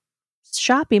was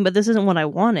shopping, but this isn't what I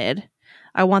wanted.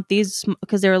 I want these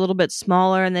because they're a little bit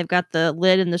smaller and they've got the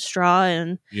lid and the straw.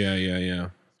 And Yeah.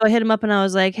 so I hit him up and I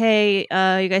was like, hey,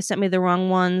 you guys sent me the wrong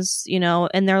ones, you know,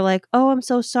 and they're like, oh, I'm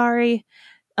so sorry.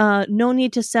 No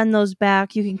need to send those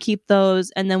back. You can keep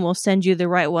those and then we'll send you the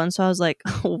right one. So I was like,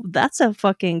 oh, that's a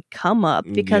fucking come up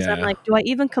because I'm like, do I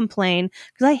even complain?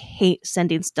 Because I hate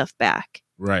sending stuff back.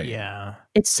 Right. Yeah.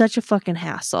 It's such a fucking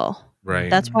hassle. Right.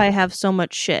 That's why I have so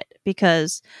much shit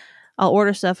because I'll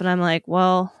order stuff and I'm like,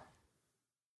 well,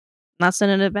 I'm not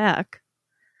sending it back.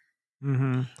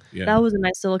 Mm-hmm. Yeah. That was a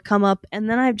nice little come up. And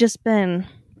then I've just been,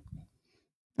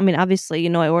 I mean, obviously, you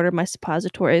know, I ordered my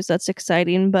suppositories. That's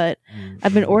exciting. But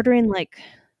I've been ordering like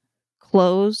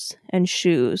clothes and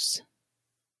shoes,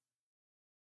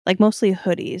 like mostly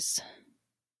hoodies.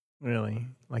 Really?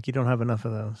 Like you don't have enough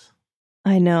of those?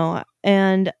 I know.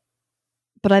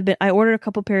 But I ordered a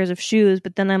couple pairs of shoes,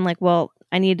 but then I'm like, well,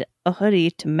 I need a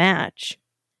hoodie to match.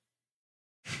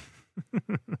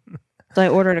 So I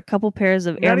ordered a couple pairs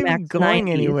of Air Max 90s. Going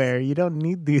anywhere. You don't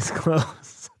need these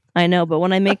clothes. I know, but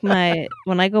when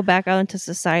I go back out into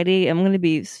society, I'm going to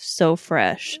be so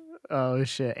fresh. Oh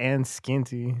shit, and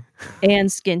skinty.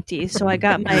 So I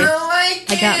got my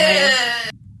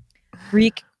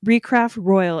Recraft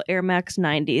Royal Air Max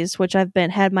 90s, which I've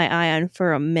had my eye on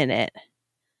for a minute.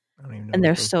 I don't even know. And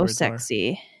they're so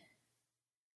sexy.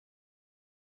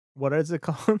 What is it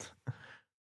called?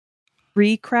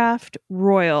 Recraft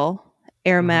Royal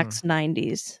Air Max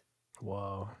 90s.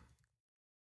 Whoa.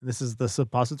 This is the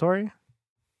suppository?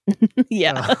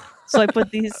 Yeah. So I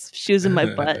put these shoes in my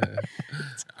butt.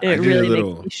 It really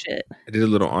makes me shit. I did a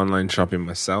little online shopping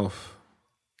myself.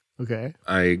 Okay.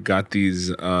 I got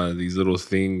these little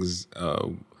things.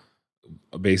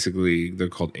 Basically, they're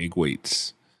called egg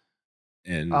weights.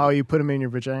 And you put them in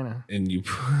your vagina. And you.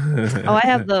 I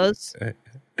have those.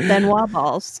 Benoit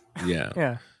balls. Yeah.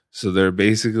 Yeah. So they're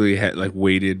basically like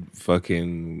weighted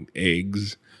fucking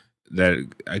eggs that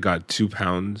I got 2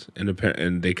 pounds,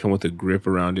 and they come with a grip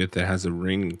around it that has a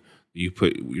ring that you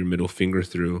put your middle finger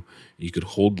through. You could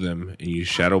hold them and you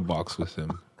shadow box with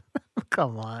them.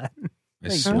 Come on. I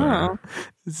swear.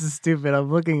 This is stupid.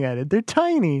 I'm looking at it. They're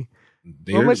tiny.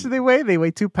 How much do they weigh? They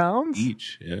weigh 2 pounds?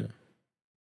 Each, yeah.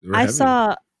 I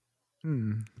saw,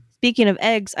 speaking of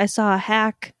eggs, I saw a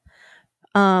hack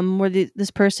where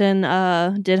this person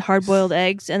did hard-boiled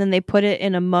eggs, and then they put it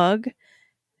in a mug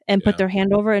and put their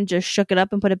hand over and just shook it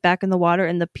up and put it back in the water,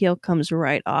 and the peel comes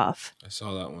right off. I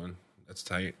saw that one. That's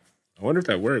tight. I wonder if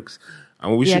that works. I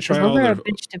mean, we should try all a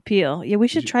bitch to peel. Yeah, we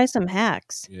should try some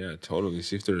hacks. Yeah, totally.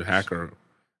 See if they're hacker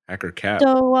cat.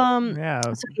 So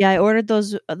I ordered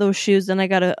those shoes, then I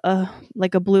got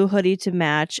a blue hoodie to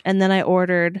match, and then I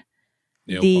ordered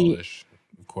nail polish,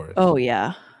 of course. Oh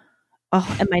yeah.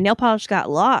 Oh, and my nail polish got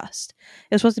lost.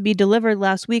 It was supposed to be delivered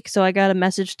last week, so I got a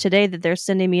message today that they're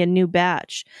sending me a new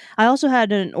batch. I also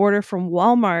had an order from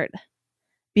Walmart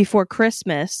before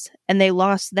Christmas, and they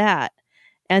lost that.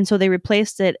 And so they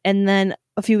replaced it, and then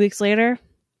a few weeks later,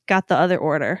 got the other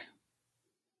order.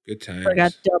 Good times. So I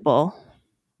got double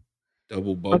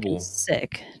bubble.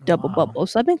 Sick. Double bubble.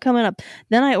 So I've been coming up.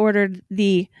 Then I ordered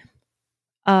the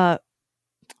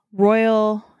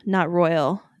Royal, not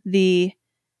Royal,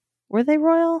 were they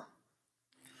Royal?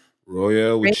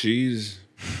 Royal with cheese.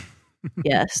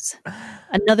 Yes.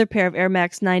 Another pair of Air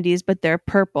Max 90s, but they're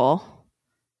purple.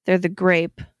 They're the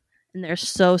grape. And they're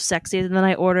so sexy. And then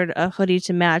I ordered a hoodie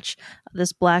to match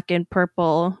this black and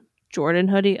purple Jordan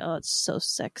hoodie. Oh, it's so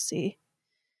sexy.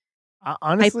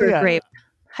 Honestly,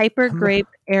 Hyper Grape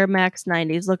Air Max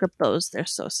 90s. Look up those. They're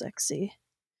so sexy.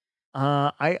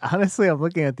 I'm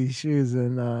looking at these shoes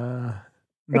and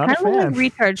they kind of look like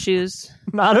retard shoes.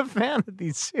 Not a fan of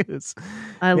these shoes.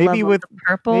 I love them. The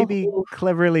purple. Maybe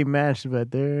cleverly matched,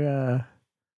 but they're a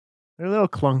little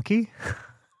clunky.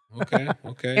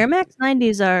 Okay. Air Max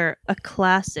 90s are a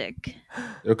classic.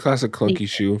 They're a classic clunky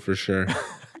shoe for sure.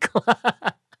 For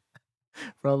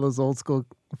all those old school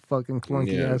fucking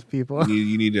clunky ass people.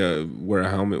 You need to wear a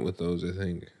helmet with those, I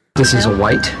think. This is a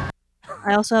white.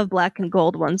 I also have black and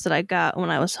gold ones that I got when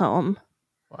I was home.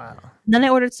 Wow. Then I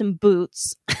ordered some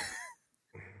boots.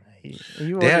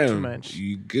 You order too much.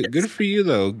 Good for you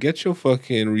though. Get your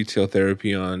fucking retail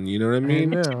therapy on. You know what I mean?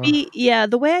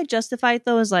 The way I justify it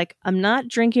though is like I'm not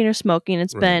drinking or smoking.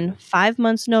 It's been 5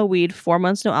 months no weed, 4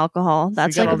 months no alcohol.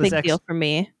 That's like a big deal for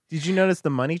me. Did you notice the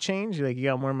money change? Like you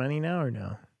got more money now or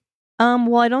no?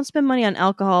 Well, I don't spend money on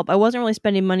alcohol. I wasn't really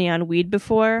spending money on weed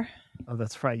before. Oh,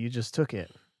 that's right. You just took it.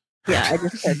 Yeah, I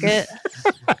just took it.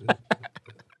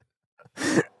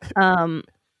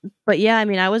 But yeah, I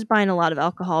mean, I was buying a lot of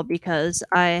alcohol because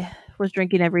I was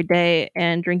drinking every day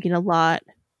and drinking a lot.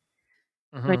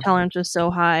 My tolerance was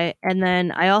so high. And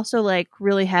then I also like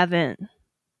really haven't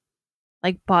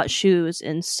like bought shoes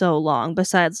in so long.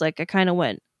 Besides, like I kind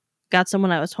of got some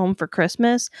when I was home for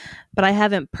Christmas, but I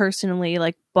haven't personally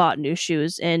like bought new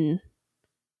shoes in.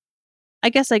 I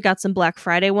guess I got some Black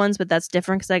Friday ones, but that's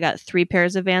different because I got 3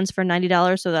 pairs of Vans for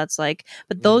 $90. So that's like,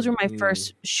 but those were my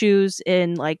first shoes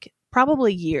in like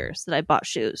probably years that I bought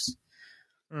shoes.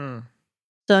 So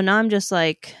now I'm just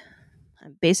like,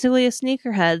 I'm basically a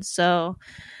sneakerhead. So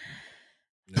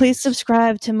please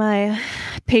subscribe to my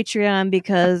Patreon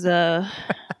because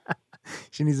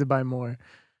she needs to buy more.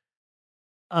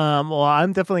 Well,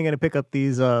 I'm definitely going to pick up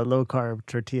these low carb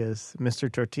tortillas, Mr.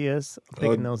 Tortillas. I'm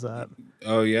picking those up.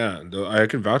 Oh yeah, I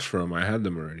can vouch for them. I had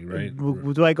them already, right?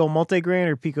 Do I go multigrain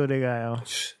or pico de gallo?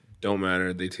 Don't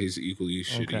matter. They taste equally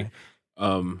shitty. Okay.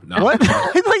 No. What?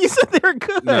 I thought you said they were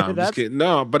good. No, I'm just kidding.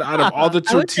 No, but out of all the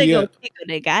tortillas, pico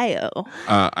de gallo.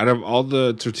 Out of all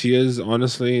the tortillas,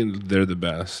 honestly, they're the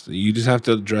best. You just have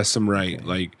to dress them right,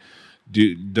 like.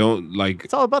 Don't like.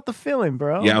 It's all about the filling,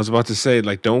 bro. Yeah, I was about to say,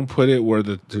 like, don't put it where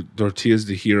the tortilla is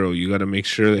the hero. You got to make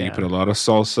sure that you put a lot of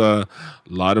salsa, a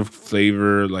lot of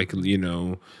flavor, like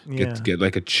get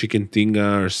like a chicken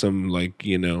tinga or some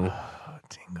tinga.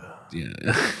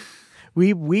 Yeah.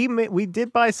 We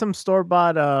did buy some store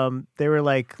bought. They were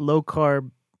like low carb.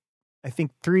 I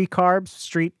think 3 carbs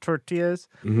street tortillas,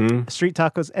 street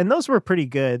tacos, and those were pretty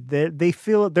good. They're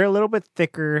a little bit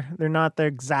thicker. They're not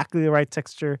exactly the right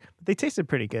texture, but they tasted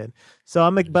pretty good. So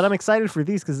I'm excited for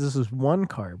these because this is 1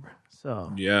 carb.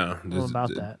 So yeah,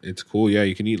 about that. It's cool. Yeah,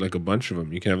 you can eat like a bunch of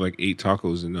them. You can have like 8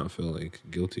 tacos and not feel like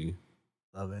guilty.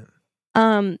 Love it.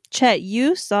 Chet,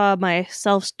 you saw my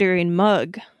self-stirring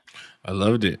mug. I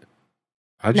loved it.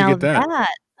 How'd you get that?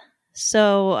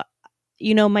 So,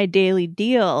 my daily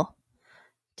deal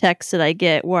text that I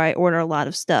get where I order a lot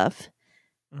of stuff.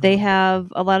 They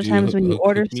have a lot of times when you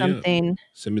order something.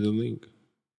 Send me the link.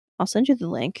 I'll send you the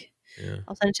link. Yeah.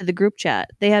 I'll send it to the group chat.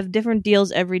 They have different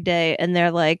deals every day and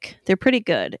they're pretty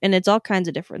good and it's all kinds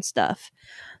of different stuff.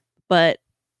 But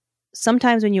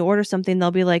sometimes when you order something, they'll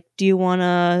be like, do you want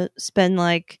to spend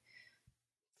like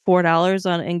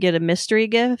 $4 on and get a mystery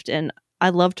gift? And I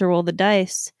love to roll the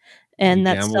dice. And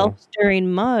that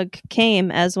self-stirring mug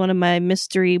came as one of my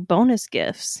mystery bonus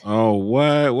gifts. Oh,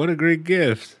 what a great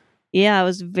gift. Yeah, I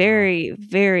was very,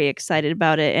 very excited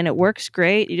about it. And it works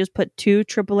great. You just put 2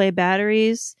 AAA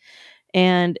batteries.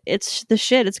 And it's the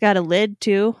shit. It's got a lid,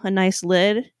 too. A nice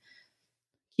lid.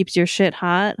 Keeps your shit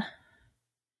hot.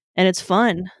 And it's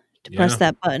fun to press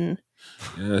that button.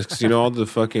 Yeah, because all the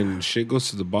fucking shit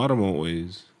goes to the bottom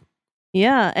always.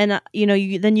 Yeah, and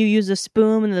then you use a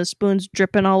spoon, and the spoon's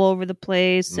dripping all over the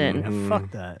place, and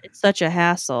fuck that. It's such a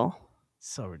hassle.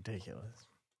 So ridiculous,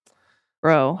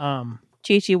 bro.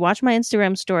 Chi-Chi, watch my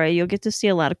Instagram story. You'll get to see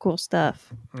a lot of cool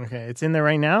stuff. Okay, it's in there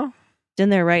right now. It's in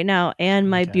there right now, and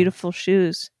my beautiful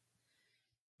shoes.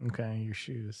 Okay, your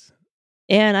shoes.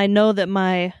 And I know that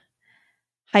my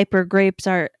hyper grapes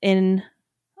are in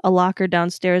a locker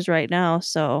downstairs right now,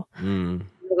 so we'll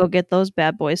go get those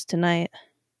bad boys tonight.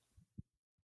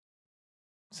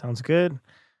 Sounds good.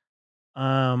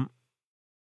 I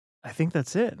think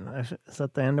that's it. Is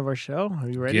that the end of our show? Are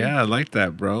you ready? Yeah, I like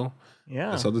that, bro.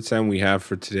 Yeah. That's all the time we have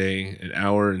for today. 1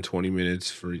 hour and 20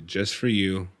 minutes for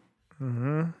you.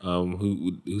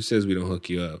 Who says we don't hook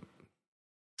you up?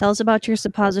 Tell us about your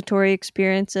suppository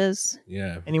experiences.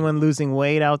 Yeah. Anyone losing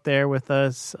weight out there with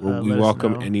us? We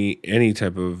welcome any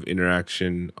type of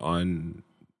interaction on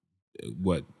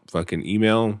fucking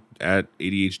email at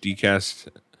ADHDcast.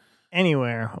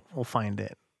 Anywhere, we'll find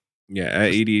it. Yeah,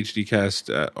 at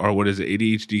ADHDcast, or what is it?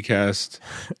 ADHDcast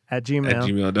at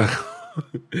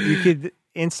gmail.com. You could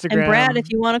Instagram. And Brad, if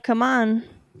you want to come on.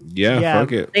 Yeah,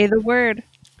 fuck it. Say the word.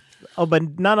 Oh,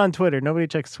 but not on Twitter. Nobody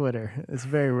checks Twitter. It's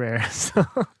very rare. So.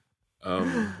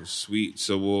 Sweet.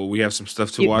 So we have some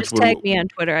stuff to watch. Just tag me on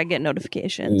Twitter. I get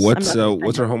notifications. What's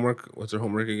our homework? What's our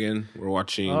homework again? We're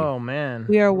watching. Oh man,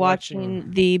 we are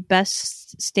watching the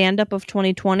best stand-up of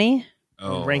 2020.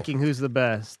 Ranking who's the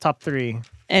best. Top 3.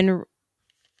 And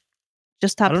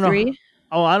just top 3?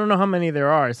 Oh, I don't know how many there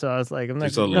are, so I was like, I'm not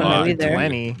There's a going to lot. do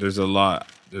 20. There's a lot.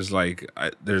 There's like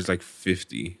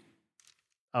 50.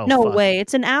 Oh, no fuck. way.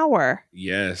 It's an hour.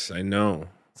 Yes, I know.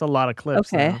 It's a lot of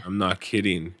clips. Okay. Though. I'm not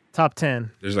kidding. Top 10.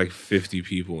 There's like 50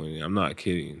 people in it. I'm not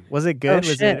kidding. Was it good?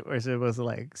 Oh, shit. Was it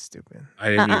like stupid? I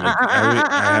didn't even.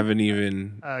 I haven't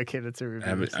even. Okay, that's a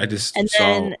review. I just And saw.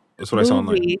 then That's what I saw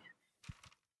online. movie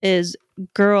is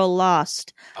Girl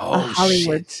Lost, Oh, a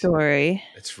Hollywood shit. story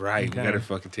That's right. Okay. We gotta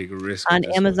fucking take a risk on with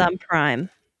this Amazon one. Prime.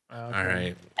 Okay. All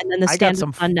right. And then the I got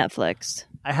stand-up some on Netflix.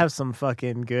 I have some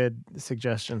fucking good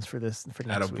suggestions for this for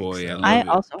next week. Attaboy, so I love I it.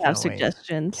 also have Can't wait.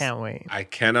 suggestions. Can't wait. I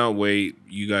cannot wait.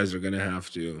 You guys are gonna have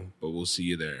to, but we'll see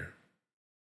you there.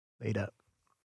 Laid up.